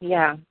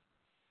 Yeah.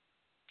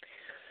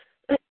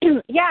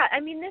 Yeah, I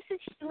mean, this is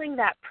healing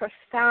that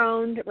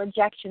profound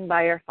rejection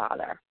by your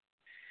father.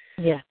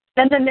 Yeah.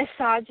 And the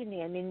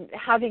misogyny. I mean,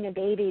 having a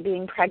baby,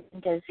 being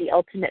pregnant is the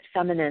ultimate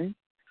feminine.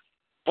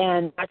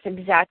 And that's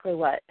exactly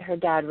what her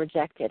dad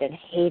rejected and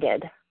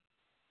hated.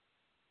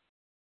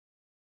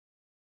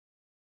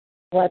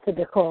 Was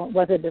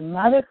it the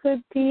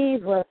motherhood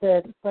piece?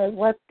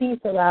 What piece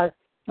allowed,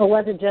 or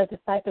was it just the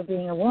fact of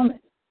being a woman?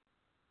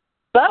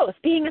 Both.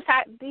 Being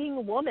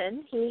a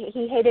woman,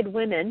 he hated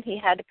women. He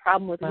had a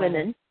problem with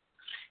women.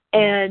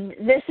 And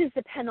this is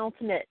the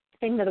penultimate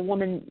thing that a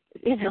woman,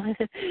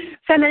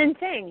 feminine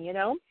thing,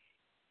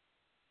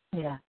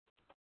 Yeah.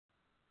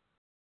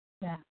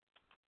 Yeah.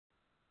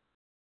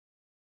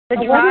 The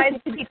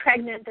drive to be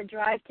pregnant, the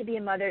drive to be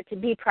a mother, to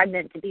be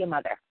pregnant, to be a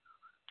mother.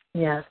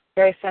 Yes.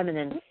 Very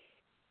feminine.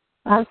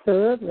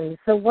 Absolutely.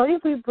 So what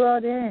if we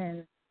brought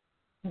in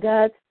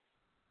that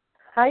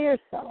higher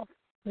self,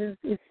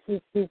 if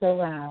she's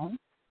around,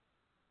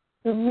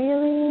 to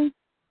really,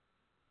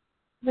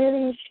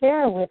 really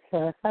share with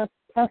her how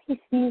he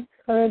sees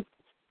her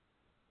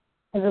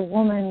as a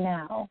woman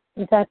now?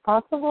 Is that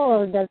possible,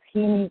 or does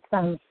he need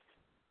some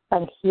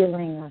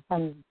healing or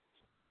some?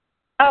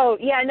 Oh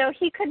yeah, no,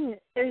 he couldn't.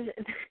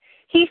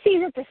 He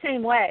sees it the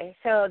same way,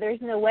 so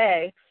there's no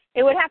way.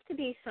 It would have to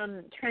be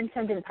some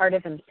transcendent part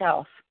of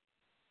himself.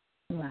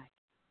 Right.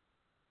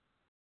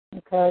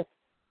 Because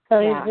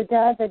is the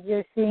dad that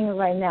you're seeing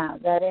right now,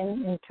 that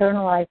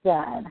internalized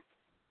dad,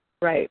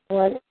 right?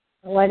 What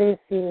is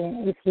he?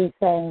 Is he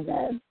saying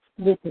that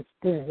this is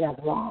just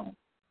wrong?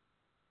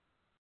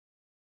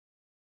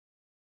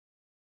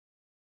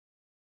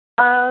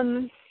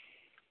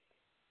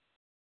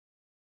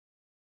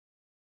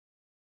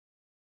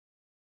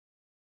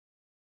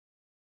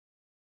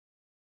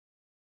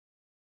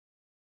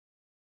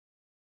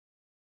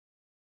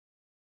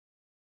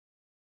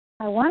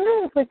 I wonder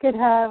if we could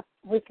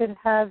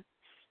have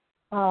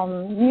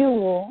you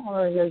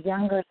or your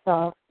younger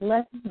self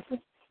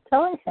just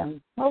telling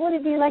him. What would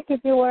it be like if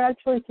you were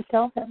actually to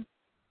tell him?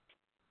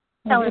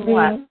 Tell him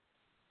what?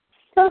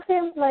 Tell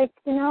him, like,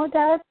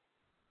 Dad,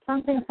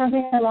 something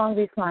along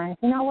these lines.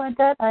 You know what,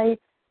 Dad, I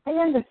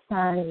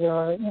understand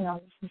your,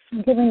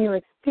 giving your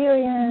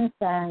experience,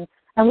 and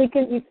we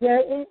can, if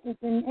there is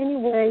in any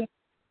way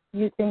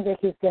you think that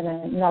he's going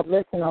to not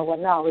listen or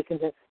whatnot, we can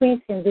just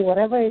squeeze him, do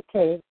whatever it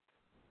takes,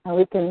 and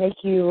we can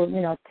make you,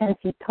 10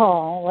 feet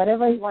tall,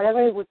 whatever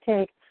it would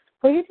take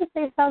for you to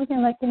say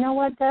something like, you know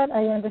what, Dad,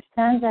 I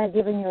understand that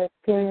given your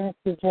experience,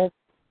 you just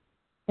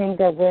think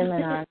that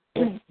women are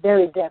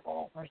very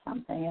devil or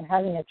something, and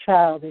having a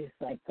child is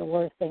like the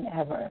worst thing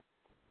ever.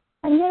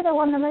 And yet I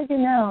want to let you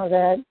know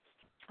that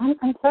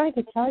I'm sorry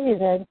to tell you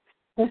that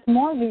there's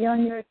more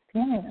beyond your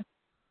experience.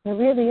 There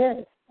really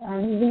is.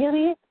 And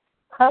really,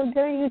 how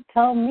dare you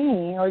tell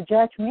me or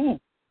judge me?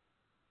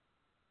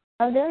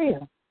 How dare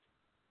you?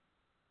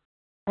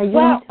 Are you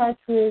in touch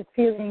with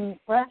feeling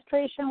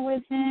frustration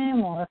with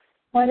him, or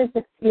what is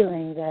the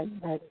feeling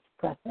that is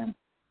present?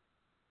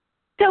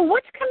 So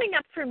what's coming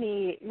up for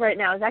me right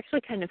now is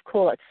actually kind of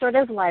cool. It's sort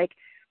of like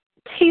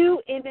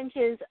two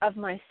images of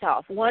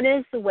myself. One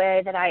is the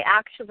way that I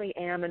actually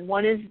am, and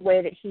one is the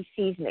way that he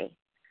sees me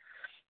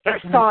or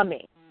saw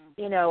me,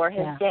 or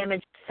his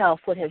damaged self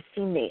would have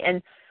seen me.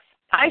 And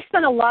I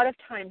spent a lot of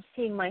time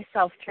seeing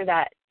myself through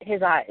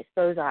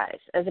those eyes,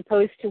 as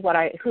opposed to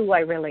who I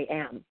really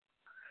am.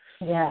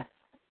 Yeah.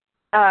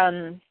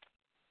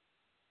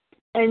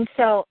 And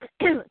so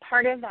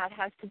part of that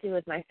has to do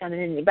with my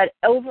femininity. But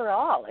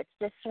overall, it's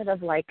just sort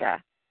of like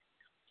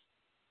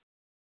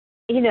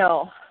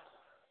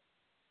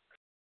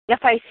if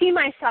I see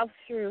myself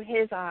through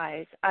his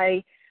eyes,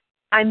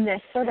 I'm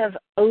this sort of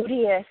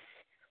odious,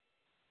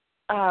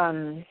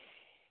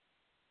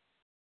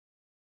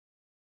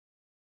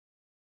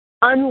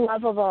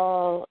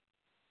 unlovable,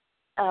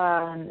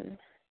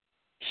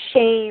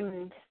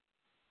 shamed,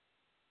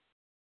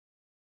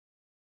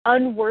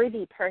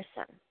 unworthy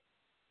person.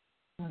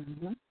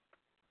 Mm-hmm.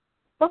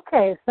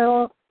 Okay,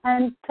 so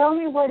and tell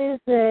me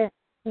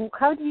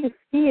how do you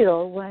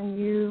feel when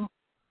you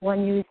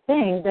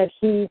think that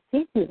he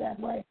sees you that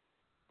way?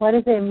 What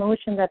is the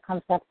emotion that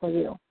comes up for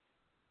you?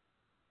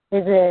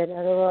 Is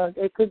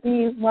it could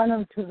be one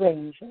of two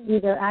range,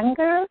 either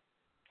anger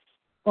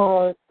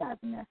or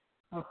sadness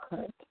or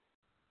hurt?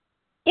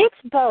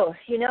 It's both.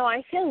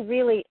 I feel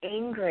really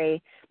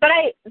angry, but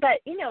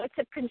it's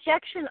a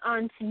projection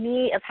onto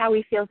me of how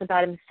he feels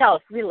about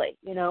himself, really,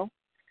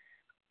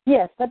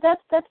 Yes, but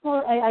that's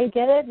more, I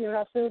get it, you're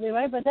absolutely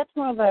right, but that's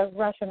more of a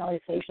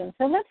rationalization.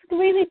 So let's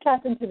really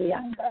tap into the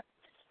anger.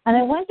 And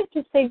I want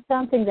you to say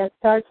something that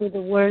starts with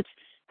the words,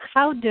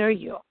 how dare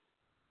you?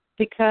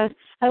 Because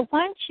I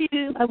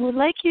would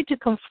like you to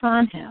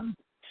confront him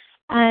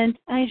And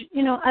I,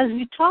 as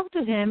we talk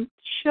to him,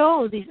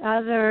 show this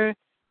other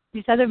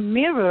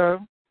mirror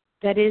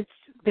that is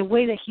the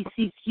way that he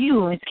sees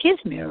you. It's his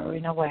mirror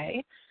in a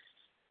way.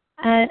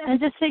 And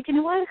just say, you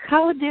know what?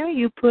 How dare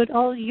you put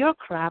all your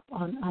crap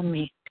on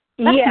me?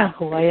 That's not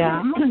who I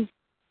am.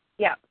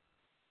 Yeah.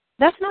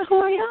 That's not who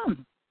I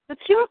am.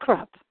 That's your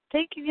crap.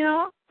 Take,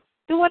 do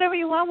whatever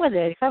you want with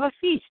it. Have a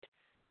feast.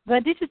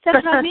 But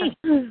that's not me.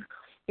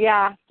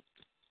 Yeah.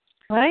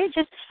 Right?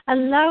 Just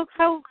allow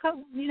how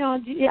we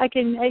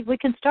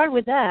can start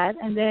with that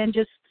and then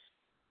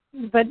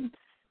but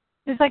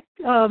it's like,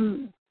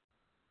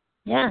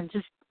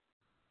 just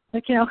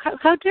like,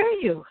 how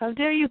dare you? How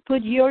dare you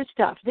put your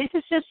stuff? This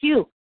is just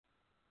you.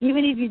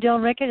 Even if you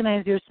don't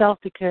recognize yourself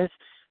because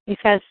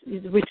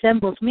it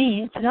resembles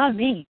me, it's not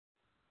me.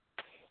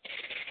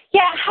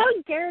 Yeah, how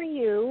dare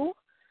you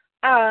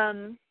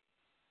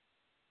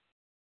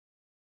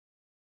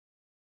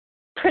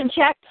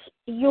project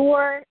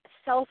your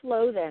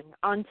self-loathing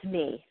onto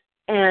me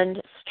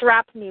and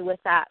strap me with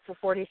that for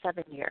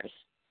 47 years.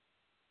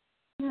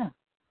 Yeah.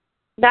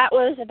 That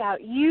was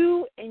about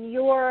you and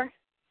your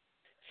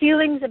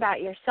feelings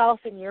about yourself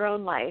and your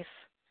own life.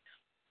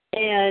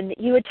 And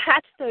you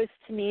attached those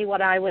to me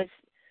when I was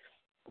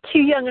too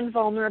young and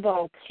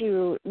vulnerable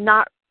to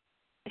not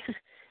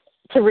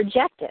to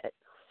reject it.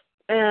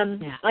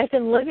 I've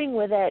been living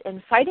with it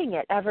and fighting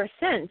it ever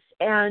since.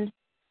 And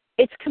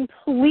it's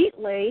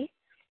completely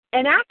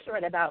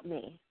inaccurate about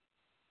me.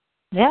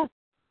 Yeah.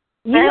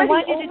 I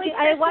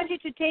want you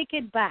to take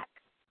it back.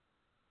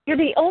 You're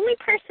the only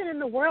person in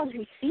the world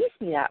who sees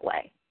me that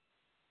way.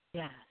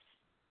 Yes.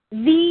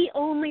 The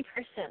only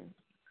person.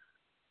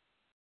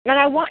 And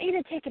I want you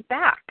to take it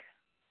back.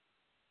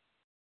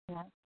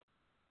 Yeah.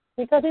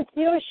 Because it's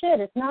your shit.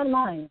 It's not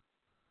mine.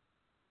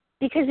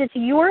 Because it's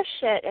your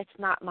shit. It's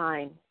not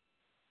mine.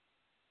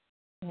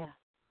 Yeah.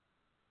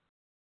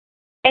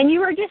 And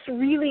you are just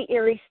really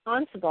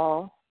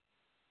irresponsible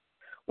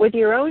with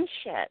your own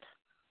shit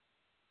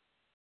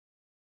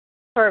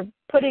for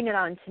putting it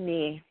on to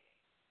me.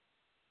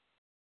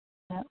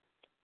 Yep.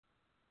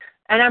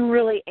 And I'm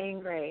really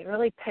angry,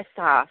 really pissed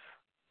off.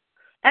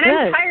 And Good.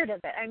 I'm tired of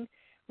it. I'm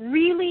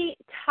really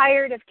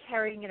tired of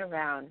carrying it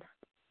around.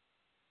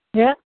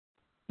 Yeah.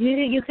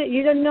 You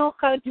don't know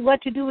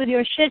what to do with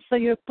your shit, so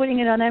you're putting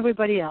it on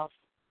everybody else.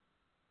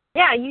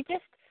 Yeah, you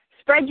just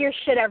spread your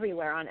shit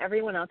everywhere on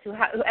everyone else,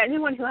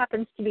 anyone who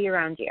happens to be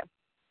around you.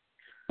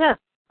 Yeah.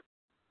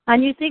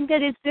 And you think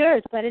that it's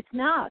theirs, but it's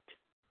not.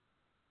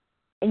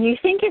 And you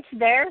think it's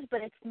theirs,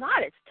 but it's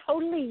not. It's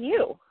totally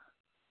you.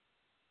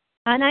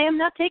 And I am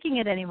not taking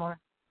it anymore.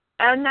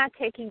 I'm not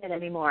taking it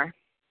anymore.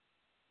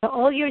 So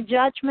all your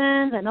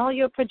judgments and all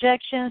your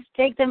projections,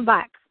 take them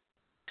back.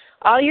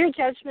 All your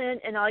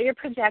judgment and all your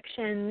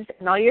projections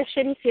and all your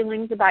shitty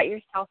feelings about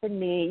yourself and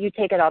me, you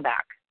take it all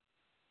back.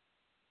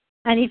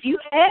 And if you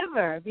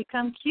ever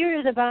become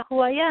curious about who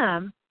I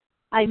am,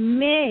 I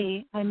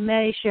may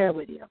share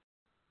with you.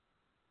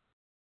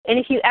 And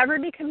if you ever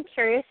become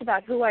curious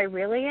about who I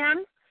really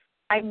am,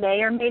 I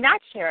may or may not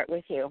share it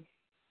with you.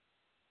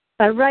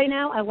 But right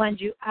now, I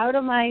want you out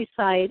of my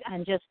sight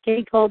and just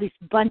take all this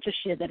bunch of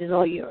shit that is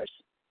all yours.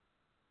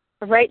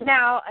 Right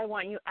now, I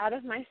want you out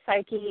of my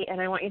psyche, and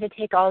I want you to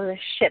take all the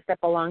shit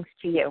that belongs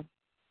to you.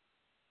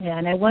 Yeah,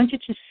 and I want you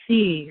to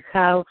see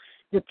how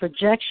the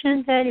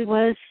projection that it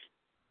was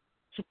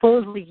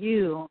supposedly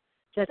you,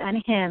 just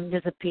and him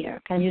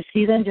disappear. Can you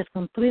see them just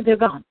completely? They're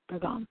gone. They're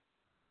gone.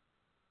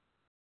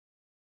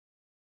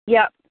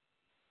 Yep.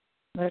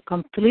 They're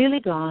completely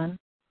gone.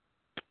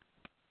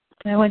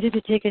 And I want you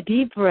to take a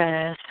deep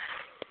breath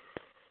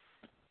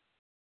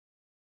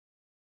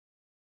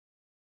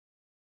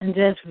and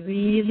just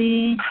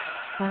really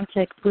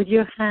put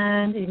your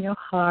hand in your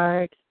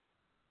heart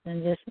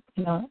and just,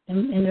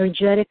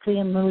 energetically,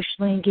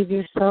 emotionally give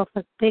yourself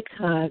a big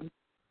hug.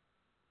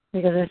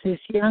 Because there's this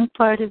young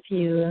part of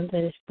you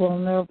that is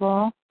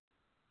vulnerable,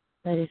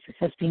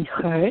 has been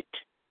hurt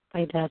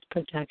by that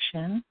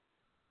projection,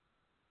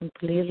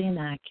 completely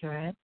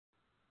inaccurate.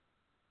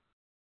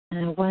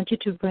 And I want you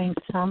to bring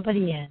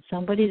somebody in,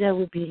 somebody that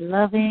would be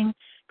loving,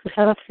 could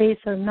have a face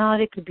or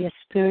not, it could be a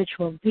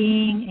spiritual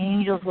being,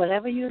 angels,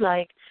 whatever you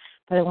like,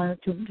 but I want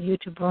you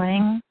to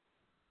bring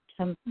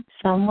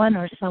someone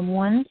or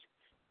someone's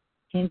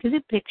into the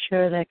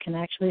picture that can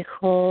actually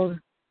hold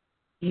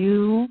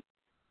you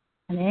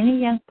and any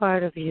young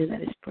part of you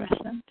that is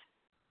present.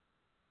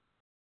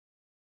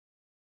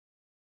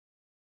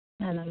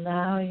 And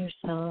allow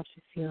yourself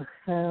to feel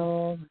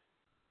held,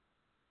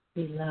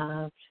 be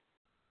loved,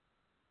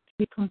 to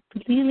be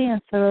completely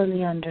and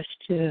thoroughly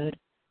understood.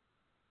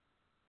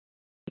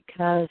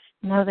 Because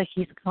now that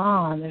he's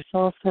gone, there's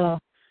also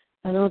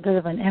a little bit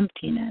of an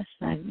emptiness.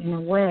 And in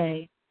a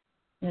way,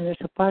 there's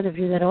a part of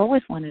you that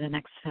always wanted an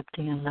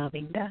accepting and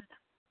loving dad.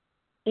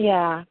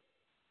 Yeah.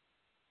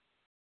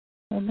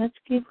 So let's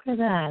give her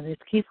that.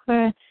 Let's give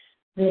her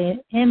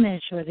the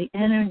image or the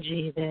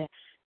energy, the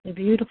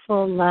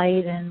beautiful,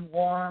 light and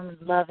warm,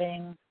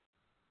 loving,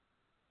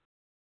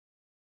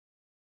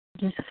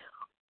 just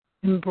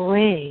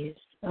embrace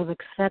of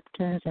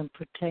acceptance and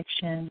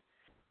protection,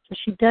 so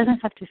she doesn't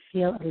have to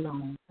feel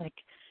alone. Like,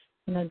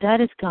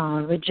 Dad is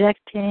gone,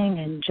 rejecting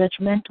and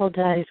judgmental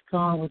Dad is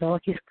gone with all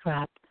his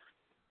crap,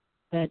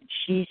 but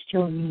she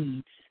still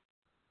needs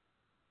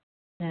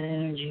that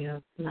energy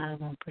of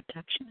love and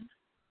protection.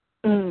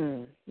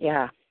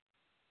 Yeah.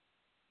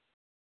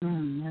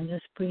 And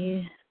just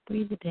breathe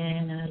it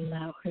in and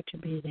allow her to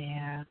be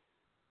there.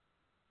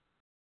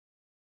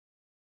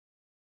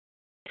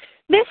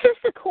 This is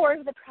the core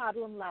of the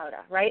problem,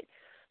 Laura, right?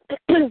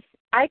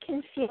 I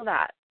can feel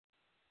that.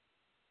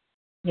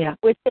 Yeah.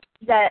 Which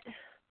is that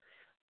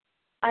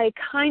I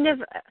kind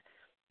of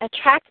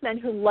attract men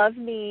who love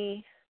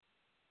me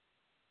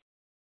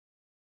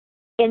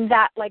in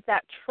that, like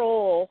that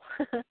troll,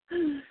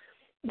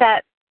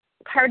 that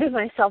part of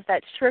myself,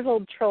 that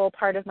shriveled troll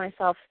part of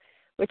myself,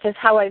 which is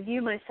how I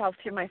view myself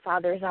through my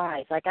father's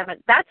eyes. Like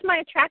that's my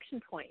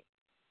attraction point,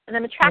 and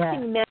I'm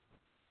attracting men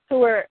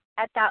who are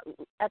at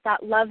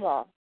that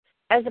level,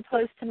 as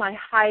opposed to my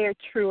higher,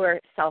 truer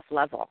self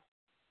level.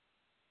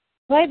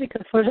 Right,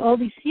 because for all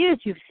these years,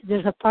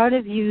 there's a part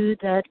of you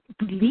that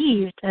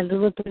believed a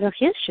little bit of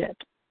his shit.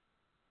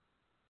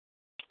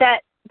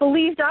 That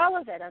believed all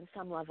of it on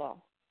some level.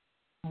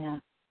 Yeah.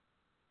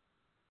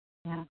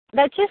 Yeah.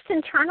 That just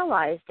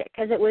internalized it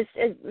because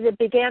it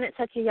began at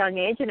such a young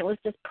age and it was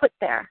just put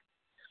there.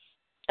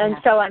 And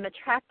so I'm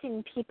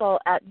attracting people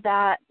at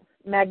that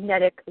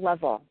magnetic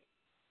level.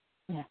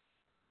 Yeah.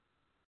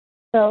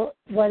 So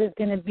what is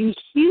going to be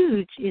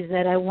huge is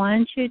that I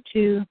want you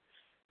to,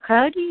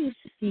 how do you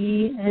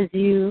see as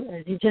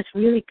you just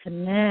really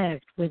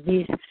connect with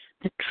the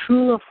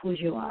true of who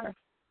you are?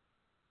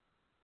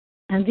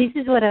 And this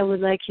is what I would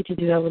like you to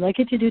do. I would like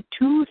you to do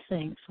two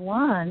things.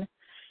 One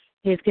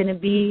is going to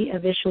be a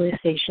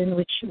visualization,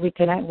 which we're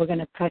going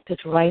to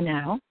practice right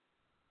now.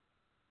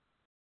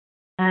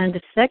 And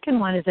the second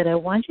one is that I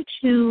want you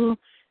to,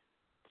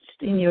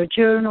 in your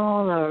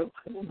journal or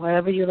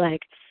wherever you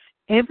like,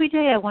 every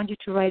day I want you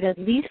to write at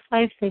least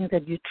 5 things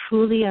that you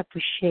truly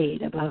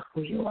appreciate about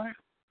who you are.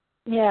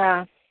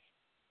 Yeah.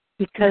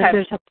 Because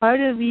there's a part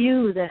of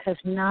you that has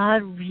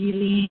not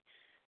really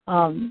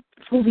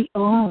fully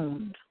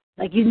owned.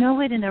 Like, you know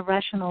it in a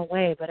rational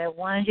way, but I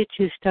want you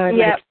to start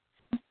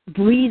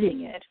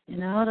breathing it,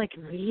 like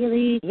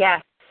really.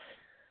 Yes.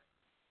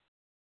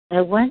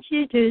 I want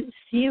you to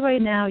see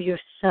right now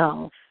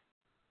yourself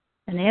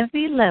on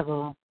every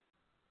level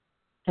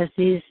as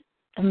this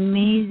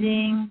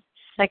amazing,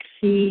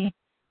 sexy,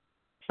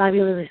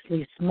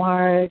 fabulously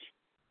smart,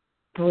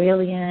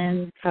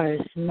 brilliant,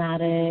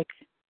 charismatic,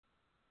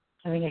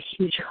 having a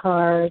huge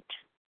heart,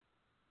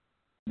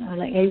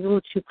 like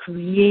able to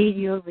create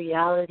your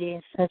reality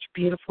in such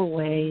beautiful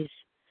ways,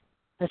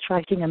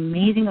 attracting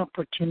amazing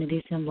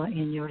opportunities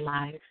in your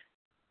life.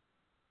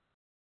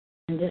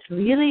 And just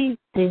really,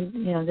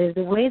 there's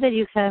the way that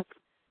you have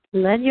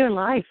led your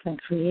life and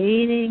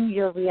creating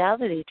your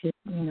reality to,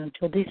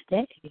 till this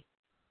day.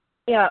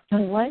 Yeah.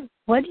 And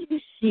what do you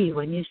see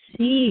when you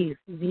see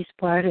this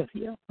part of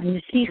you? When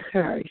you see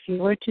her, if you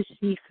were to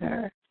see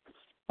her,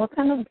 what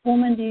kind of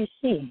woman do you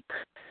see?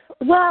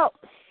 Well,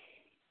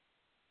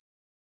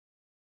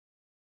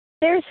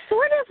 there's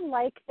sort of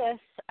like this,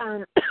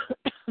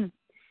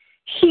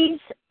 she's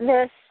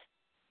this,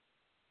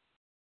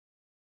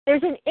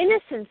 there's an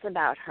innocence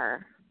about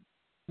her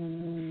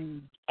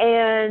and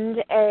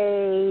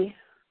a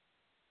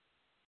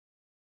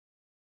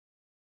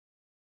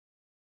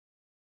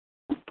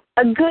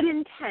good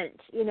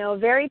intent,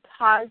 very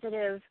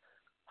positive,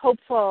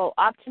 hopeful,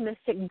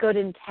 optimistic, good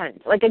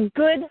intent, like a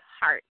good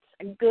heart,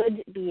 a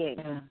good being,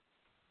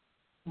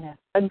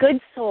 a good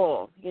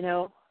soul,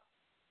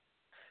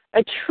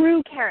 a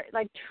true character,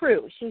 like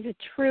true. She's a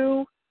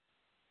true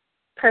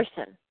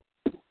person.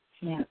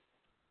 Yeah.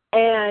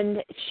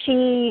 And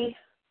she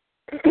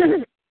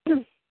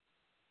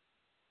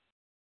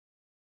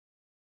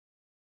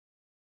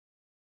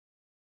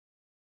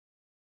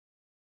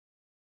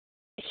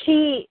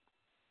she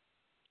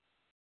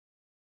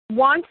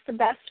wants the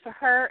best for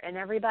her and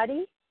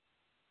everybody,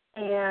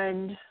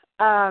 and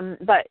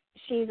but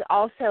she's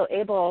also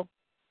able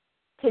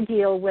to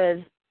deal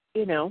with,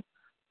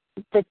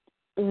 the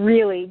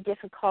really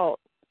difficult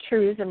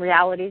truths and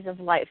realities of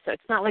life. So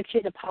it's not like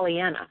she's a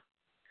Pollyanna.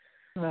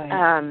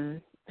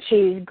 Right.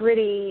 She's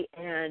gritty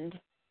and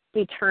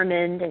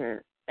determined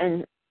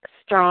and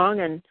strong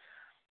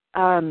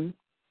and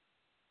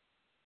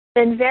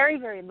very,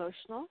 very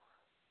emotional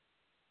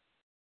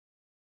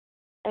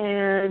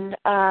and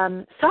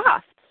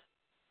soft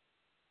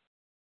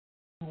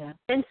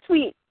and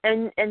sweet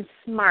and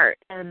smart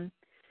and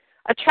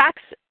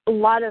attracts a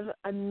lot of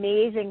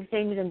amazing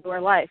things into her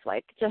life,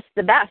 like just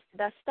the best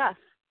stuff.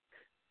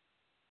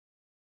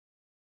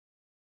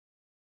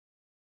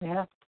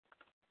 Yeah.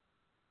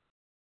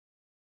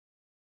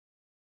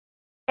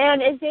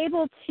 And is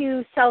able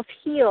to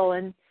self-heal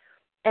and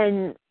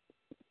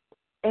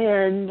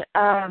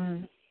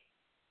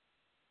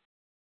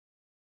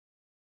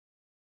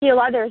heal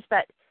others,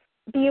 but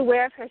be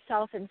aware of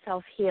herself and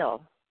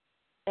self-heal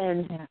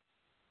and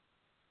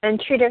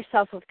treat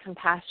herself with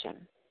compassion.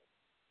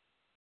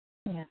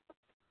 Yeah.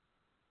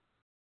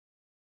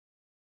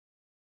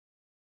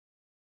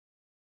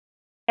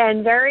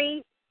 And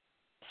very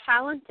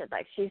talented.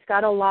 Like, she's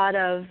got a lot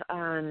of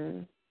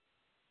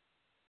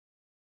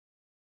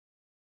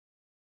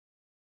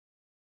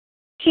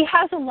she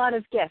has a lot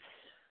of gifts.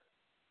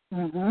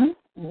 Mhm.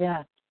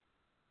 Yeah.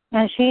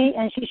 And she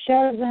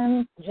shares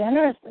them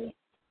generously.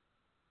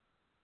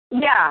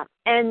 Yeah,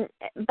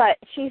 but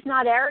she's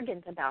not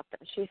arrogant about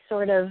them. She's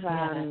sort of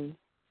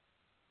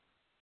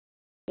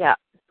yeah.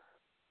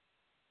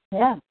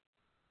 Yeah.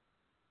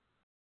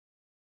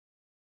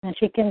 And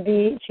she can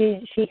be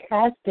she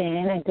has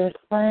been a good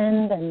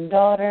friend and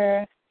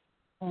daughter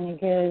and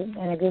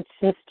a good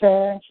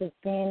sister. She's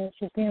been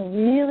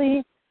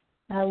really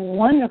a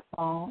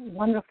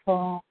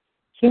wonderful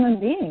human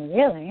being,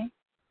 really.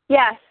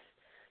 Yes.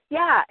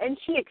 Yeah, and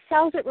she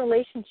excels at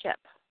relationship.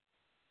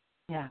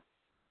 Yeah.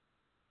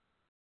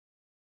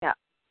 Yeah.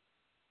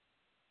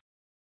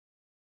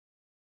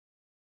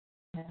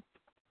 Yeah.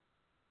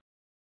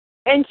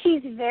 And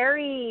she's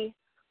very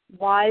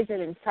wise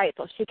and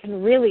insightful. She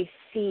can really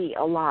see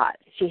a lot.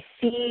 She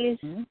sees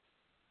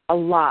a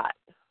lot.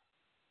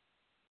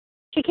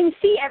 She can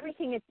see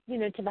everything,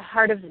 to the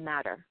heart of the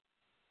matter,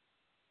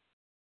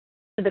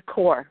 to the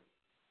core.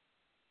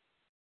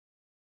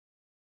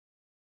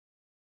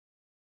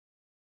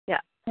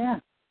 Yeah. Yeah.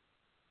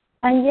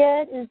 And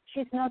yet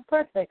she's not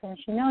perfect, and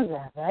she knows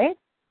that, right?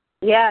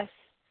 Yes.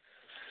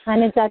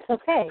 And that's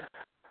okay.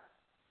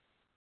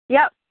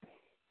 Yep.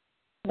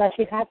 Does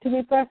she have to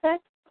be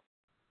perfect?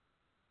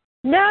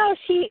 No,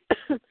 she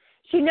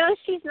knows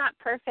she's not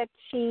perfect.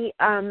 She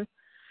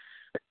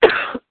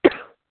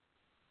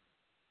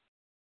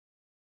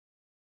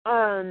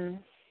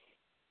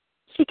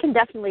she can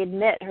definitely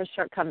admit her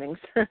shortcomings.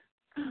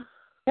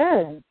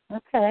 Good.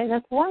 Okay,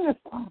 that's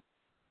wonderful.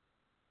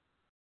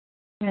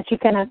 And she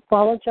can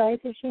apologize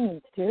if she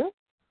needs to.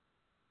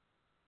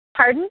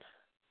 Pardon?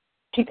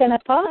 She can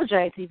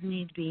apologize if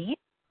need be.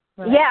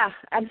 Right? Yeah,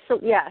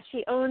 absolutely. Yeah,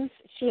 she owns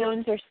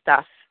her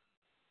stuff.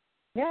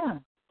 Yeah.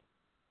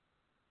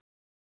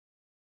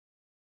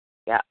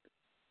 Yeah.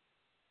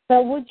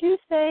 So would you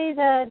say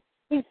that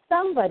if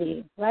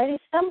somebody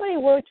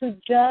were to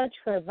judge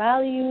her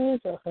values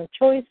or her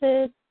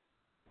choices,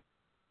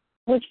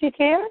 would she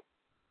care?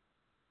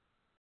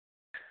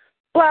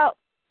 Well,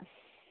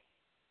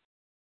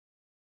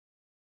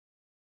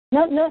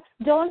 no,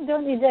 don't.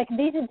 Like,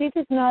 this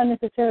is not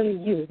necessarily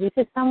you. This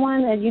is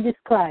someone that you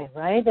describe,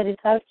 right? That is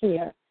out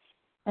here.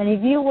 And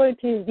if you were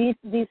to,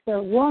 this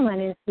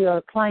woman is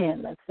your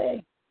client, let's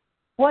say,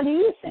 what do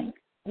you think?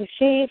 If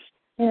she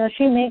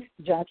makes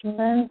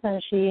judgments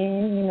and she,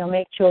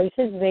 makes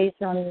choices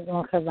based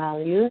on her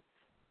values,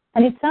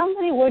 and if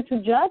somebody were to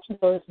judge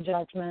those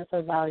judgments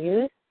or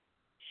values,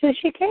 should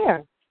she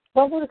care?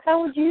 How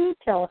would you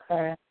tell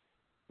her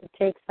to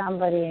take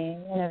somebody,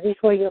 these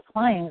were your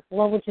clients,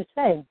 what would you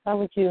say? How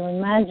would you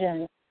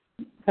imagine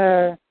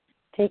her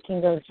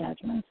taking those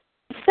judgments?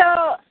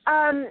 So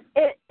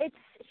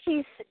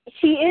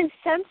she is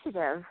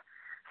sensitive.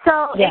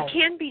 So yes.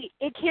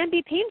 it can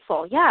be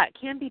painful. Yeah, it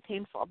can be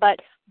painful. But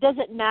does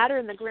it matter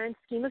in the grand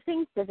scheme of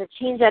things? Does it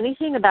change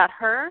anything about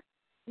her?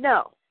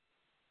 No.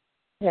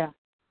 Yeah.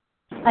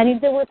 And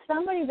if there was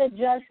somebody that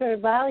judged her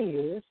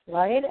values,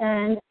 right,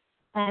 and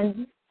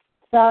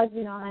thought,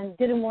 and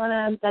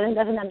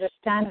doesn't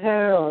understand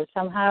her, or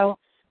somehow,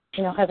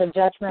 has a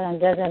judgment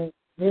and doesn't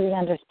really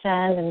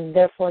understand, and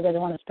therefore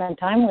doesn't want to spend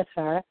time with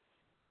her,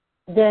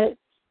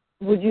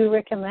 would you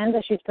recommend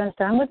that she spends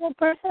time with that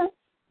person?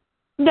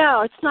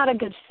 No, it's not a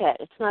good fit.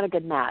 It's not a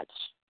good match.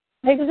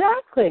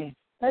 Exactly.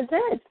 That's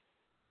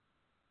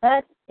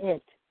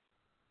it.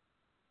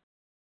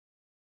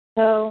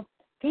 So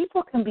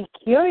people can be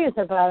curious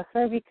about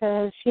her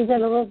because she's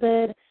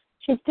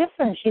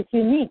different. She's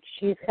unique.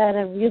 She's had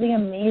a really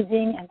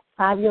amazing and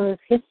fabulous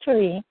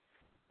history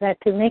that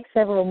could make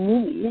several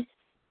movies,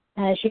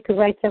 and she could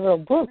write several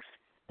books.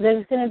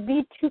 There's going to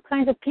be two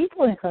kinds of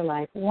people in her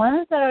life.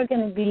 Ones that are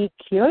going to be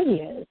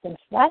curious and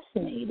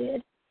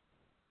fascinated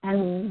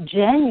and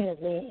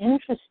genuinely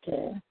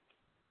interested,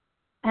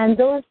 and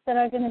those that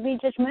are going to be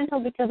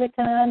judgmental because they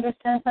cannot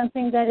understand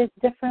something that is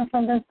different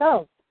from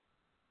themselves.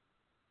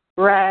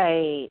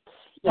 Right.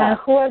 Yeah. And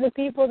who are the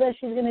people that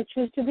she's going to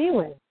choose to be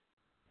with?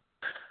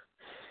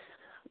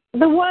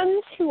 The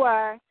ones who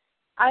are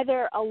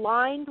either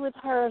aligned with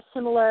her or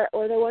similar,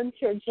 or the ones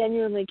who are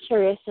genuinely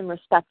curious and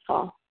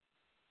respectful.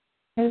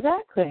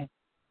 Exactly.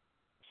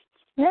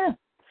 Yeah.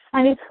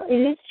 And it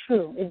is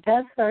true. It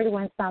does hurt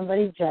when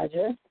somebody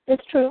judges.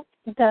 It's true.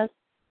 It does.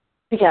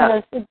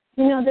 Because,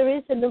 there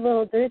is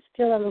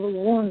still a little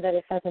wound that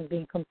it hasn't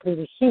been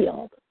completely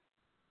healed.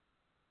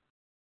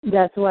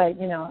 That's why,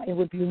 it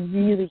would be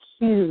really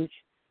huge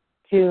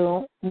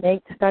to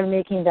start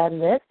making that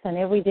list, and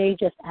every day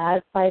just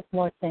add 5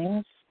 more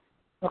things,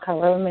 or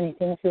however many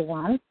things you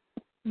want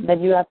that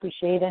you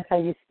appreciate and how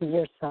you see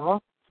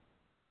yourself.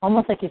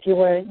 Almost like if you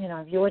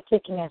were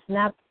taking a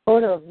snap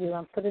photo of you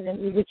and put it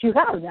in, which you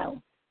have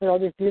now, with all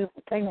these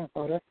beautiful pregnant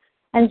photos,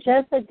 and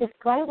just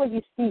describe what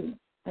you see.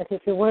 as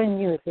if it weren't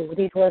you, if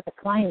this was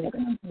a client you're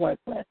going to work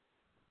with.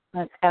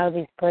 That's how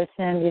this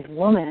person, this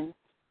woman,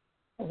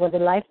 with the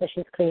life that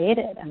she's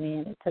created. I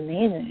mean, it's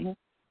amazing.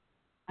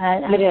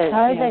 And it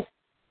started like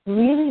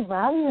really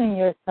valuing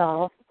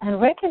yourself and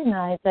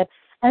recognize that,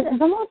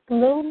 and almost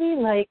slowly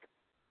like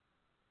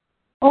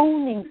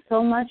owning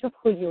so much of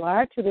who you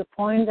are to the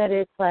point that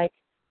it's like,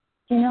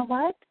 you know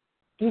what?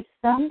 If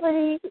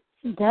somebody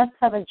does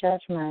have a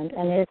judgment,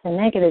 and it's a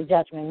negative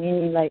judgment,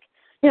 meaning like,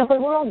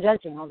 but we're all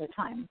judging all the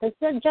time. But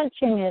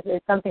judging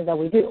is something that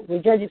we do. We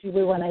judge if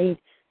we want to eat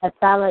a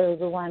salad or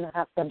we want to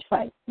have French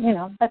fries.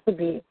 That would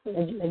be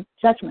a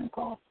judgment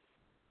call.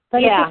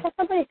 But if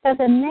somebody says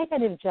a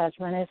negative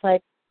judgment, it's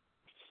like,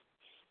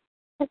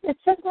 it's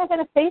just not going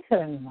to face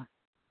her anymore.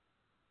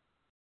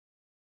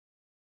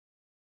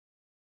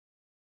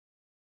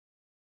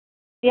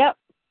 Yep.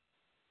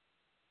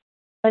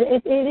 But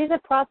it is a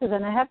process,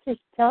 and I have to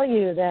tell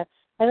you that,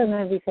 I don't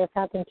know if this has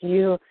happened to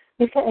you,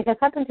 it has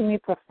happened to me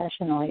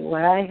professionally,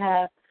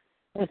 where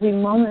there's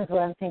been moments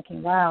where I'm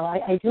thinking, wow,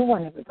 I do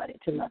want everybody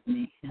to love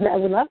me. I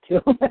would love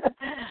to.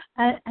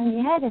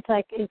 and yet it's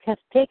like it has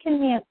taken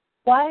me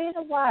quite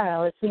a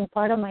while. It's been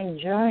part of my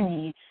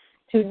journey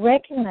to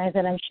recognize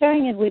that I'm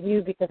sharing it with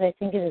you because I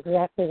think it's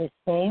exactly the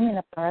same in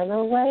a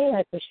parallel way,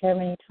 like we share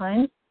many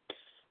times,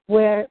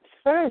 where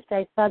first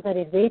I thought that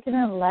if they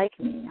didn't like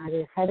me, I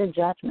just had a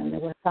judgment, there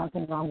was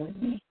something wrong with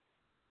me.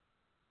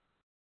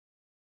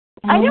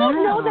 I don't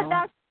know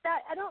that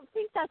I don't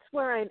think that's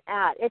where I'm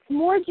at. It's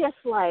more just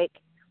like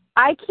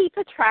I keep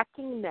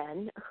attracting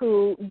men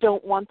who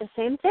don't want the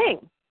same thing.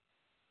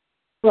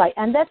 Right,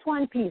 and that's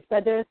one piece.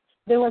 But there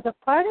was a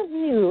part of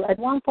you at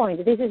one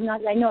point, this is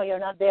not, I know you're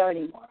not there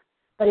anymore,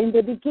 but in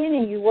the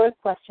beginning you were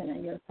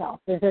questioning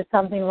yourself. Is there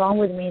something wrong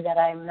with me that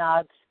I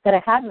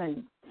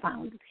haven't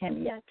found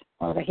him yet,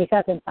 or that he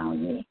hasn't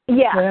found me?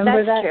 Yeah,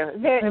 remember that's that?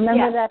 true.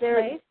 Remember that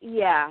place?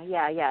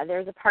 Yeah.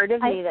 There's a part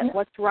of me that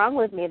what's wrong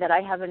with me that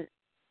I haven't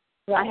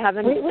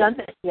done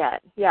this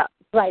yet. Yeah.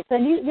 Right. So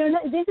you're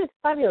not, this is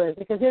fabulous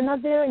because you're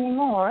not there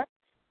anymore,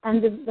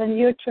 and then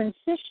you're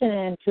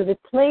transitioning to the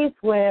place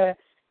where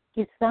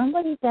if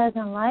somebody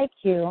doesn't like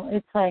you,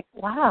 it's like,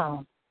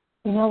 wow,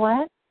 you know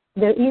what?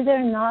 They're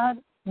either not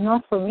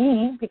for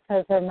me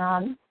because they're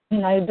not,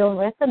 I don't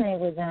resonate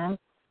with them.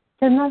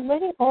 They're not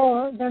ready,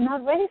 or they're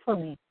not ready for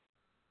me.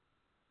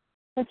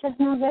 They're just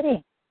not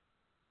ready.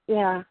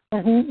 Yeah.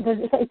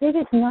 It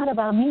is not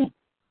about me.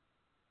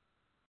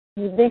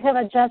 If they have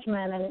a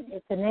judgment and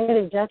it's a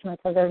negative judgment,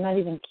 so they're not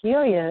even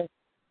curious,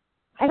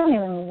 I don't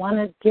even want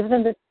to give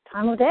them the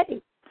time of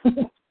day.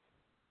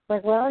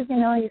 Like, well,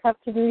 you have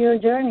to do your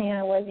journey,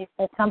 and if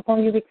at some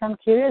point you become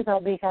curious, I'll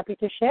be happy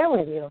to share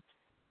with you.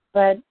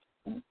 But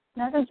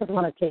I don't just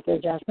want to take your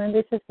judgment.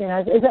 This is,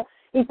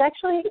 it's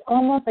actually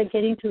almost like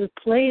getting to the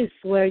place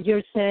where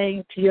you're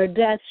saying to your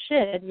dad's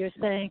shit, you're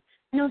saying,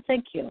 no,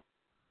 thank you.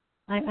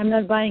 I'm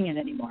not buying it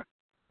anymore.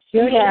 It's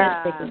your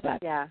shit, take it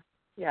back.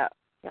 Yeah.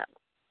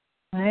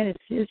 Right?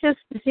 It's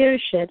your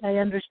shit. I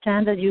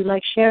understand that you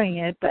like sharing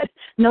it, but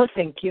no,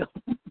 thank you.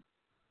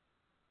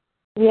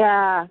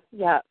 Yeah.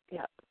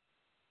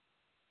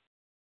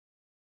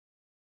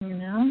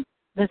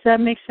 Does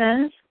that make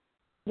sense?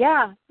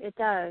 Yeah, it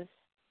does.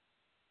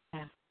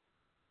 Yeah.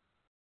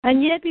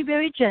 And yet be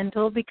very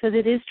gentle, because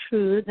it is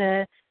true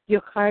that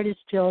your heart is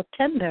still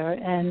tender,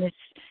 and if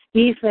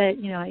you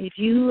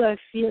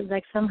feel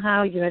like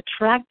somehow you're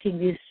attracting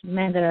these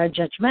men that are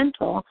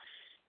judgmental,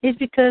 it's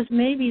because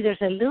maybe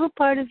there's a little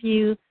part of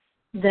you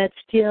that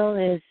still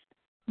is,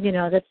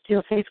 that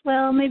still says,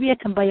 well, maybe I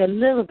can buy a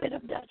little bit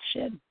of that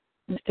shit,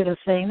 instead of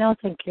saying, no,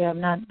 thank you, I'm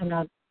not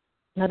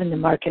in the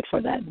market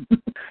for that.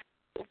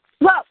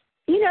 Well,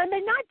 they're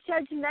not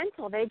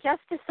judgmental. They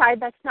just decide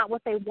that's not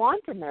what they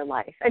want in their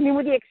life. I mean,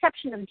 with the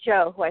exception of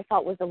Joe, who I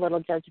thought was a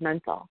little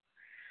judgmental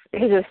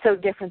because it was so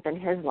different than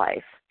his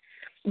life.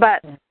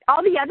 But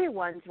all the other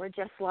ones were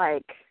just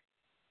like,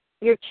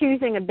 you're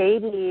choosing a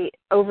baby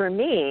over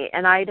me,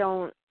 and I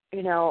don't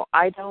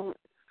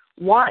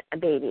want a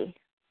baby.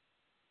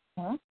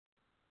 Huh?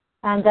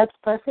 And that's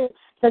perfect.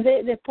 So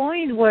the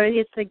point where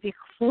it's like the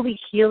fully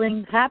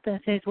healing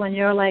happens is when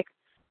you're like,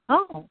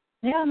 oh,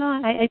 yeah,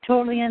 no, I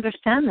totally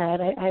understand that.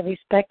 I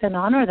respect and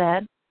honor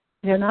that.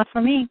 They're not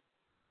for me.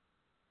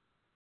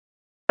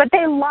 But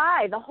they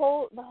lie. The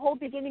whole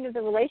beginning of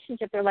the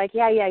relationship, they're like,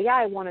 yeah,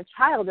 I want a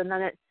child, and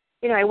then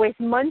I waste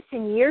months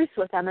and years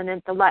with them, and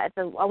at the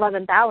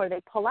 11th hour,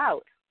 they pull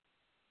out.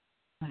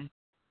 Right.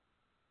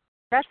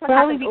 That's what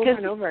happens over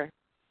and over.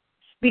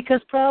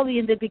 Because probably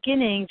in the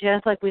beginning,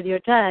 just like with your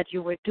dad,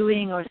 you were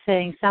doing or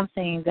saying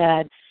something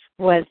that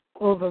was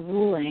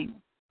overruling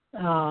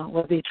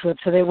what the truth.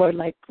 So they were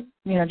like,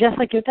 just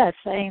like your dad,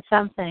 saying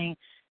something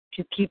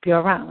to keep you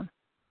around.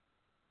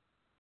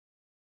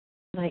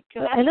 Like,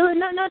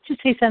 not to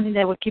say something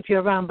that would keep you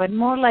around, but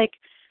more like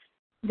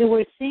there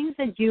were things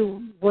that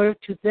you were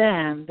to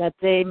them that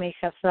they may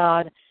have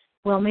thought,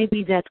 well,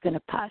 maybe that's going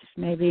to pass.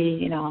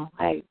 Maybe,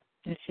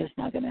 it's just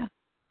not going to.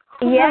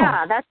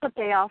 Yeah, that's what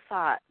they all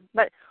thought.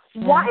 But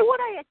why would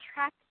I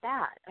attract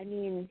that? I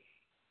mean,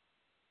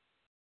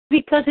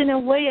 Because in a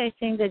way, I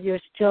think that you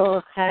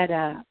still had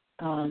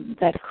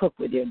that hook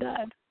with your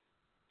dad.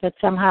 That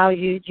somehow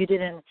you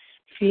didn't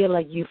feel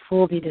like you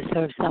fully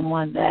deserved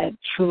someone that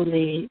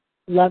truly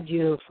loved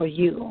you for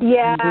you.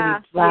 Yeah,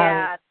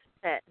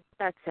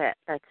 That's it.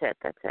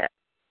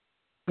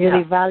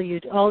 Really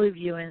valued all of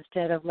you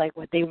instead of like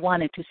what they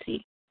wanted to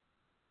see.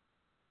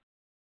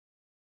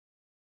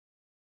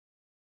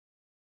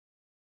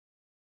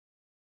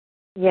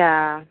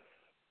 Yeah.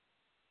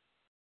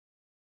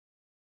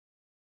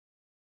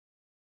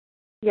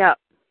 Yep.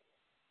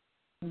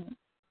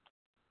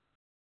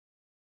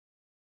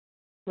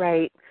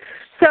 Right.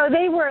 So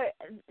they were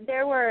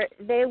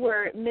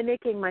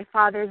mimicking my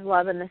father's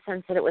love in the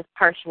sense that it was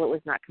partial, it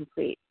was not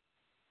complete.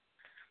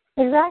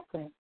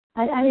 Exactly.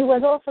 And it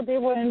was also they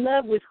were in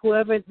love with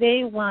whoever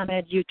they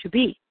wanted you to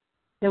be.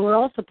 They were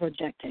also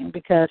projecting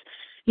because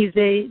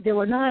if they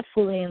were not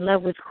fully in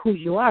love with who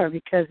you are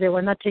because they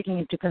were not taking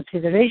into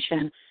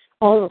consideration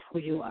all of who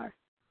you are.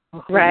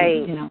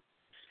 Right.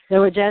 They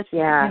were just,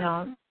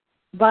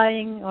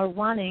 buying or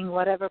wanting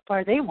whatever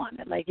part they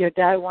wanted. Like your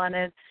dad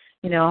wanted,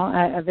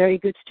 a very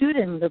good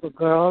student, little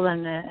girl,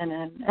 and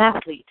an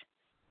athlete.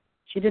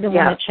 She didn't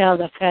want a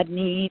child that had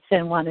needs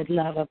and wanted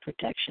love or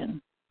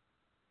protection.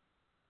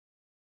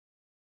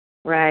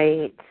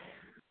 Right.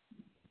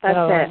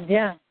 That's it.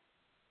 Yeah.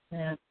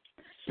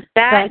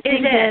 That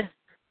is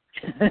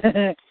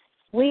it.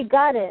 We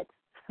got it.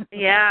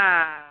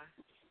 Yeah.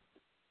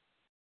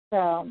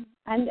 So,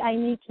 and I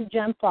need to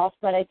jump off,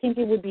 but I think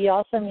it would be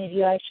awesome if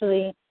you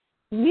actually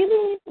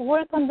really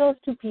work on those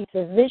two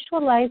pieces,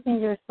 visualizing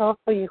yourself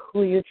for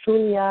who you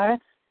truly are,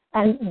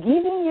 and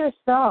giving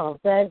yourself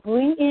that,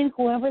 bring in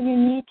whoever you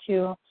need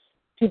to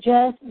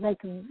just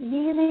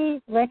really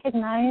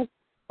recognize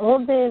all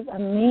the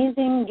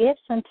amazing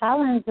gifts and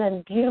talents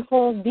and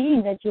beautiful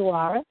being that you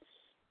are,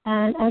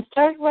 and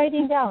start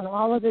writing down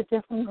all of the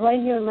different,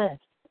 write your list.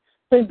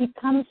 So it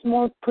becomes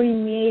more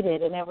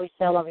permeated in every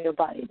cell of your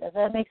body. Does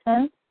that make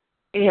sense?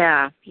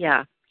 Yeah.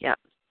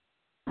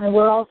 And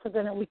we're also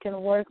we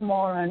can work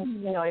more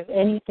on, if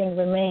anything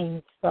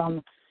remains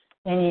from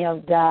any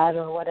of that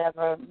or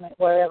whatever,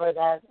 wherever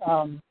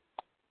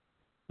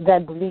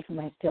that belief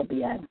might still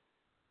be at.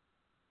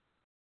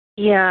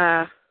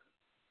 Yeah.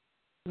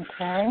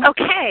 Okay.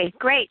 Okay,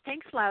 great.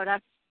 Thanks,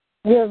 Laura.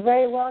 You're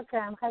very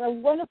welcome. Have a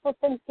wonderful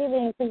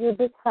Thanksgiving. To your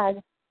big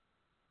hug.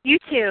 You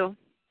too.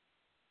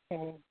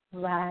 Okay.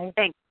 Bye.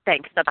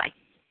 Thanks. Bye-bye.